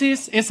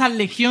entonces esa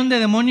legión de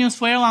demonios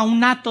fue a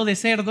un hato de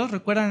cerdos.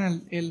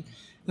 Recuerdan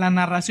la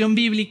narración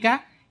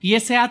bíblica, y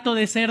ese hato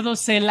de cerdos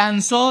se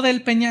lanzó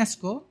del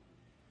peñasco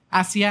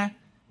hacia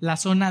la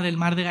zona del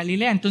mar de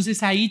Galilea.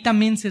 Entonces ahí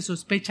también se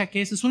sospecha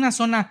que es una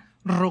zona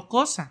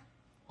rocosa,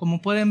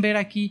 como pueden ver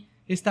aquí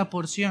esta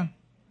porción.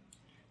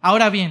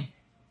 Ahora bien,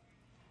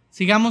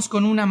 sigamos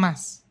con una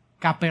más,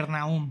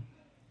 Capernaum.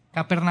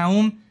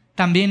 Capernaum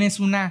también es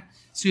una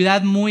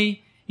ciudad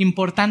muy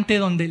importante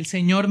donde el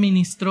Señor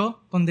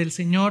ministró, donde el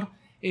Señor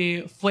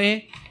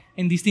fue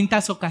en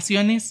distintas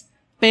ocasiones.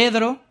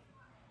 Pedro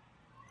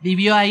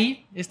vivió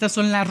ahí. Estas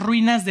son las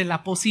ruinas de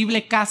la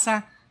posible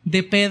casa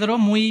de Pedro.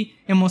 Muy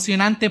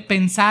emocionante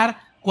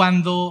pensar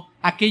cuando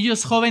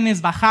aquellos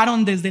jóvenes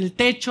bajaron desde el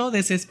techo,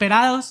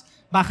 desesperados,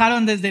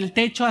 bajaron desde el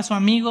techo a su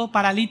amigo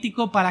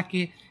paralítico para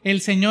que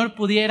el Señor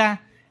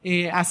pudiera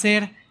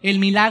hacer el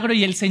milagro,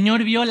 y el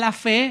Señor vio la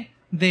fe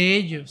de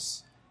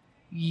ellos.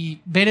 Y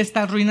ver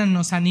estas ruinas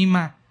nos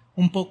anima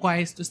un poco a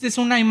esto. Esta es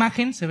una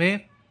imagen, se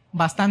ve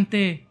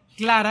bastante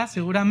clara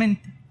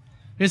seguramente.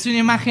 Es una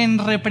imagen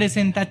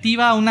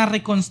representativa, una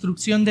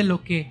reconstrucción de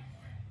lo que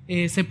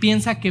se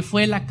piensa que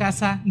fue la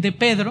casa de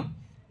Pedro.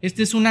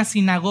 Esta es una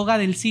sinagoga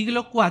del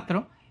siglo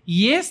IV,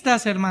 y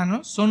estas,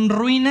 hermanos, son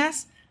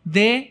ruinas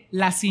de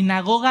la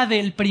sinagoga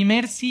del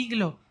primer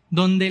siglo,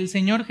 donde el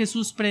Señor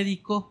Jesús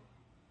predicó,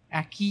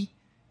 aquí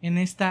en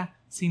esta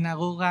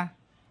sinagoga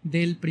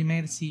del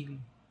primer siglo.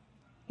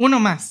 Uno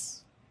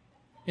más,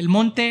 el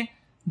monte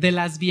de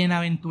las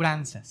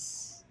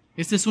bienaventuranzas.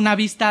 Esta es una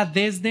vista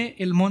desde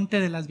el monte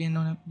de las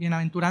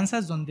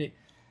bienaventuranzas, donde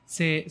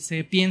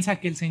se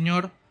piensa que el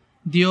Señor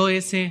dio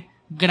ese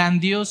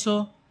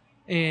grandioso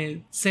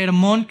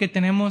sermón que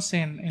tenemos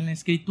en la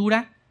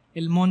Escritura,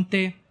 el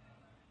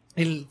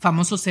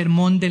famoso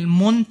sermón del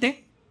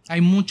monte.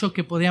 Hay mucho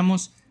que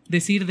podríamos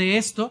decir de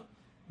esto.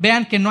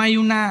 Vean que no hay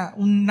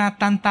una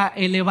tanta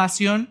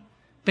elevación,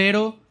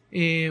 pero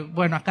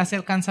bueno, acá se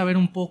alcanza a ver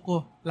un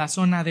poco la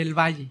zona del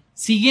valle.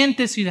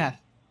 Siguiente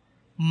ciudad,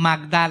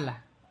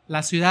 Magdala,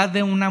 la ciudad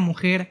de una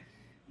mujer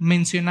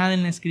mencionada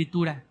en la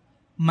Escritura,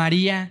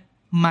 María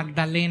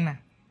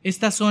Magdalena.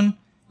 Estas son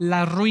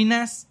las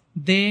ruinas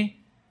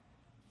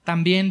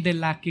también de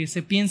la que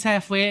se piensa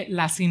fue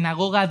la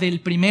sinagoga del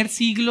primer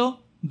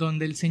siglo,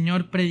 donde el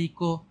Señor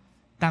predicó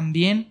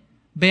también.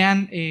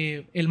 Vean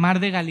el mar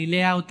de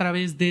Galilea otra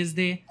vez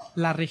desde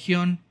la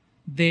región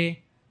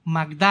de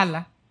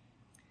Magdala.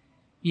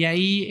 Y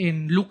ahí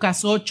en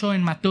Lucas 8,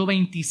 en Mateo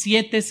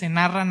 27 se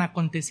narran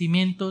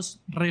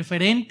acontecimientos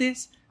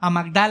referentes a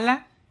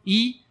Magdala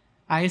y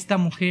a esta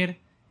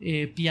mujer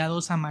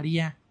piadosa,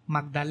 María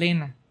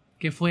Magdalena,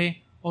 que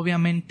fue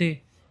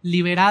obviamente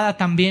liberada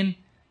también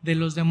de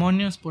los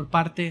demonios por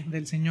parte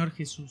del Señor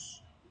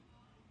Jesús.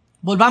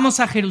 Volvamos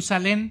a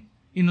Jerusalén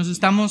y nos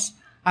estamos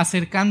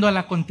acercando al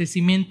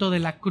acontecimiento de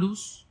la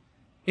cruz.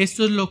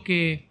 Esto es lo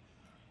que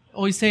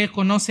hoy se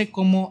conoce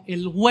como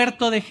el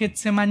huerto de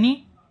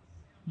Getsemaní,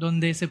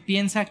 donde se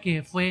piensa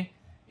que fue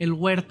el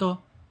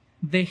huerto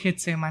de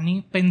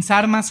Getsemaní.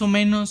 Pensar más o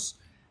menos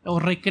o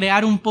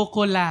recrear un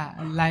poco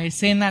la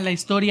escena, la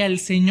historia, el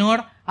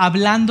Señor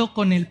hablando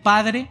con el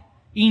Padre,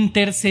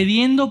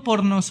 intercediendo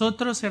por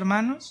nosotros,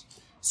 hermanos,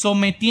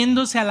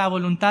 sometiéndose a la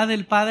voluntad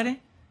del Padre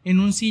en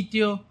un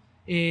sitio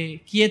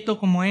quieto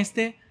como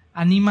este,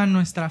 anima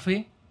nuestra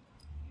fe.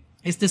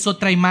 Esta es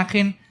otra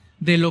imagen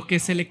de lo que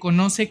se le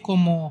conoce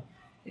como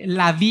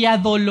la vía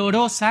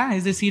dolorosa,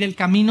 es decir, el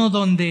camino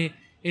donde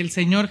el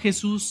Señor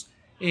Jesús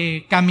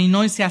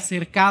caminó y se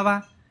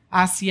acercaba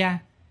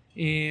hacia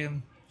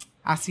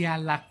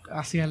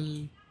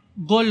el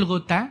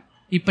Gólgota.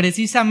 Y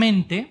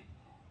precisamente,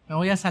 me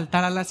voy a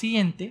saltar a la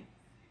siguiente,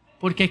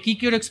 porque aquí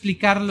quiero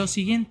explicar lo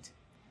siguiente.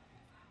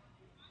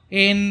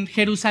 En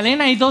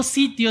Jerusalén hay 2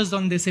 sitios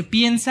donde se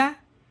piensa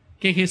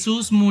que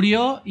Jesús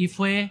murió y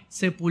fue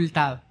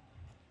sepultado.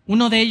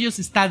 Uno de ellos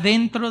está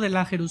dentro de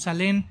la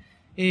Jerusalén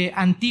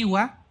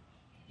antigua,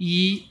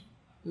 y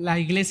la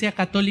Iglesia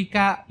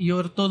Católica y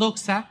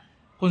Ortodoxa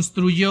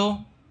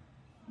construyó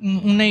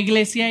una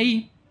iglesia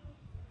ahí.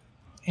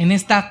 En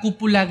esta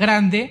cúpula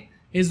grande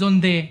es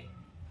donde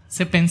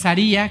se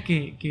pensaría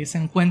que se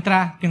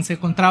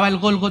encontraba el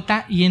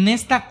Gólgota, y en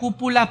esta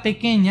cúpula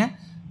pequeña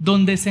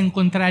donde se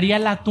encontraría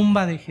la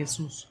tumba de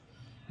Jesús.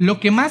 Lo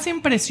que más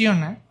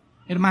impresiona,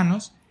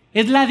 hermanos,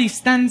 es la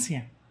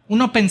distancia.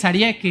 Uno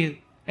pensaría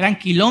que eran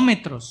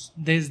kilómetros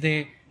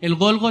desde el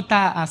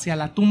Gólgota hacia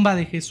la tumba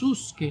de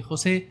Jesús que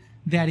José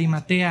de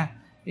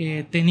Arimatea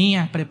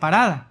tenía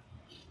preparada.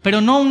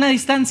 Pero no una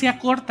distancia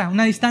corta,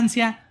 una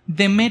distancia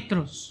de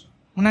metros,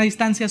 una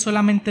distancia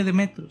solamente de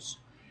metros.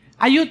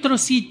 Hay otro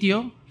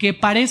sitio que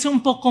parece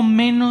un poco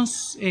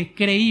menos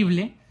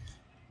creíble,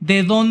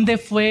 de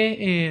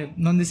donde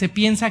donde se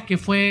piensa que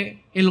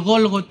fue el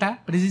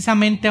Gólgota,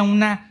 precisamente a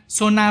una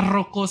zona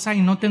rocosa,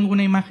 y no tengo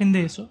una imagen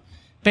de eso,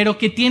 pero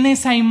que tiene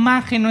esa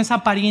imagen o esa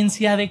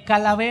apariencia de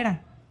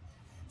calavera.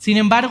 Sin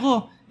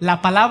embargo,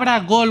 la palabra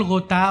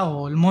Gólgota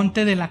o el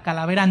monte de la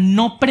calavera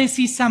no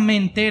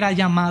precisamente era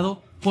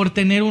llamado por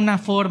tener una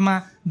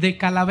forma de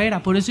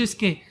calavera. Por eso es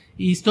que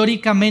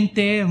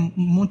históricamente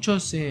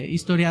muchos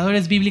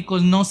historiadores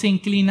bíblicos no se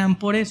inclinan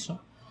por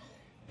eso.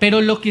 Pero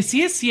lo que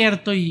sí es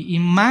cierto y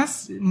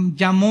más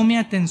llamó mi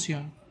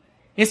atención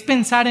es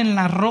pensar en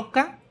la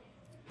roca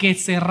que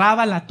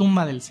cerraba la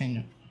tumba del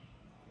Señor.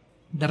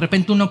 De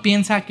repente uno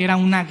piensa que era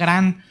una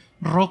gran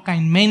roca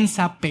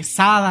inmensa,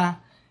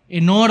 pesada,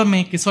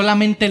 enorme, que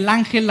solamente el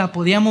ángel la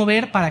podía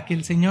mover para que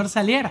el Señor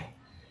saliera.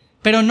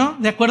 Pero no,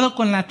 de acuerdo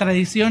con la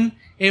tradición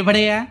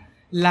hebrea,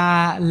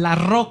 la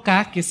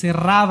roca que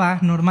cerraba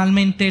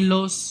normalmente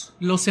los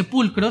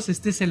sepulcros,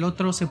 este es el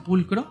otro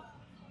sepulcro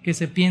que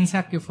se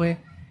piensa que fue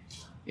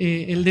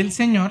el del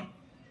Señor,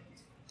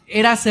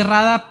 era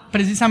cerrada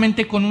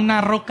precisamente con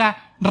una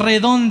roca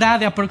redonda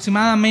de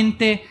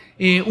aproximadamente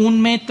 1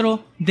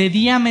 metro de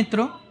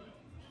diámetro,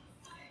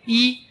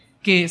 y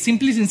que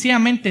simple y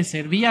sencillamente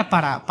servía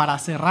para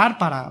cerrar,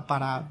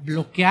 para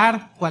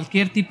bloquear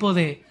cualquier tipo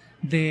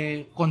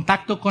de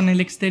contacto con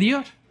el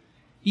exterior.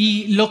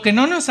 Y lo que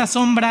no nos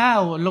asombra,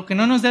 o lo que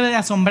no nos debe de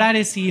asombrar,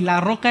 es si la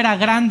roca era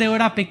grande o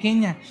era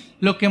pequeña.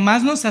 Lo que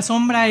más nos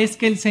asombra es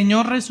que el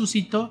Señor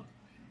resucitó.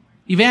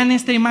 Y vean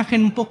esta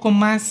imagen un poco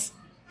más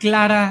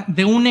clara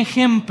de un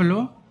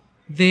ejemplo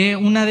de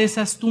una de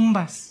esas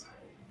tumbas.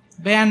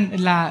 Vean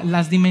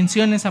las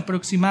dimensiones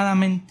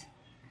aproximadamente.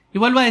 Y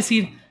vuelvo a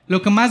decir,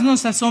 lo que más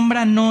nos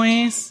asombra no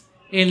es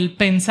el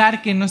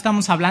pensar que no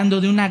estamos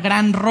hablando de una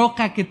gran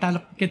roca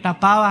que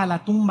tapaba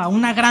la tumba,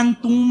 una gran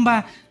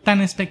tumba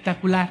tan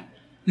espectacular.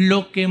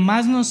 Lo que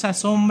más nos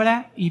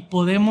asombra y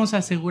podemos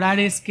asegurar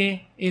es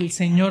que el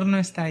Señor no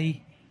está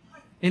ahí.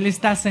 Él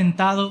está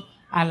sentado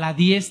a la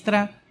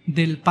diestra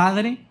del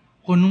Padre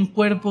con un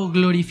cuerpo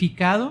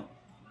glorificado,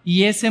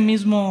 y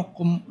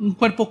un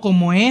cuerpo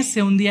como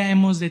ese un día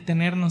hemos de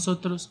tener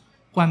nosotros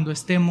cuando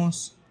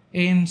estemos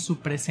en su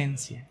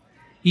presencia.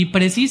 Y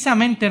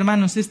precisamente,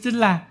 hermanos, esta es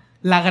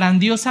la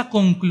grandiosa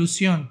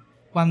conclusión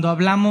cuando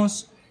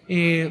hablamos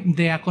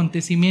de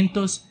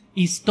acontecimientos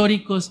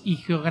históricos y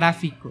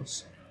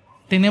geográficos.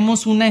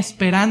 Tenemos una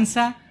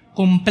esperanza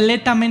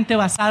completamente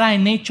basada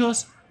en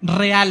hechos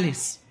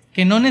reales,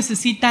 que no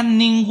necesitan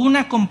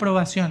ninguna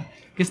comprobación,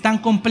 que están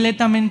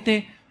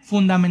completamente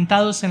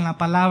fundamentados en la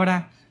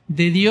palabra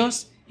de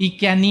Dios y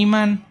que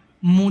animan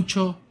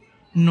mucho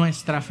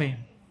nuestra fe.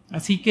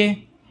 Así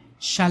que,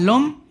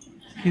 shalom,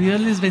 que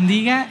Dios les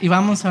bendiga, y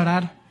vamos a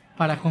orar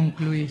para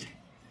concluir.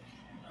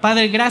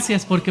 Padre,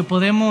 gracias porque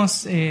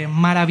podemos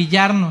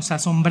maravillarnos,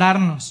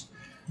 asombrarnos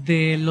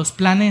de los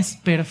planes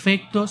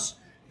perfectos,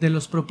 de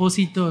los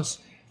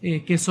propósitos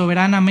que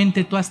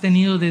soberanamente tú has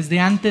tenido desde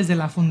antes de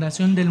la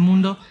fundación del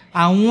mundo,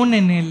 aún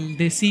en el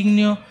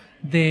designio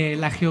de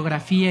la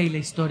geografía y la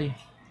historia.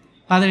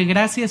 Padre,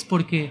 gracias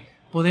porque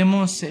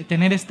podemos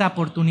tener esta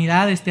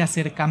oportunidad, este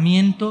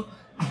acercamiento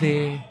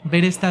de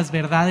ver estas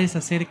verdades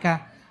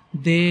acerca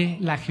de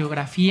la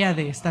geografía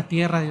de esta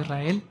tierra de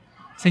Israel.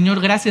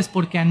 Señor, gracias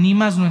porque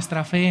animas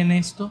nuestra fe en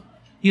esto,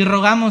 y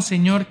rogamos,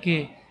 Señor,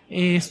 que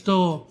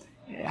esto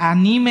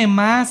anime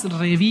más,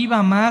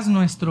 reviva más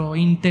nuestro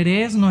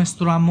interés,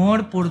 nuestro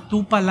amor por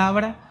tu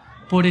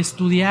palabra, por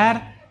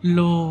estudiar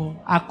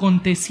lo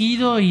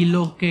acontecido y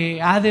lo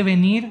que ha de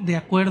venir de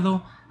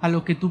acuerdo a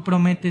lo que tú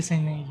prometes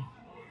en ella.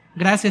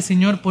 Gracias,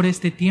 Señor, por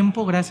este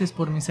tiempo, gracias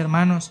por mis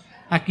hermanos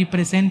aquí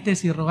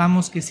presentes, y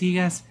rogamos que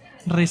sigas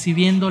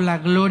recibiendo la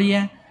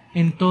gloria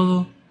en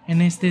todo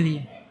en este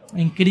día.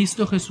 En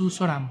Cristo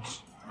Jesús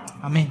oramos.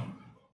 Amén.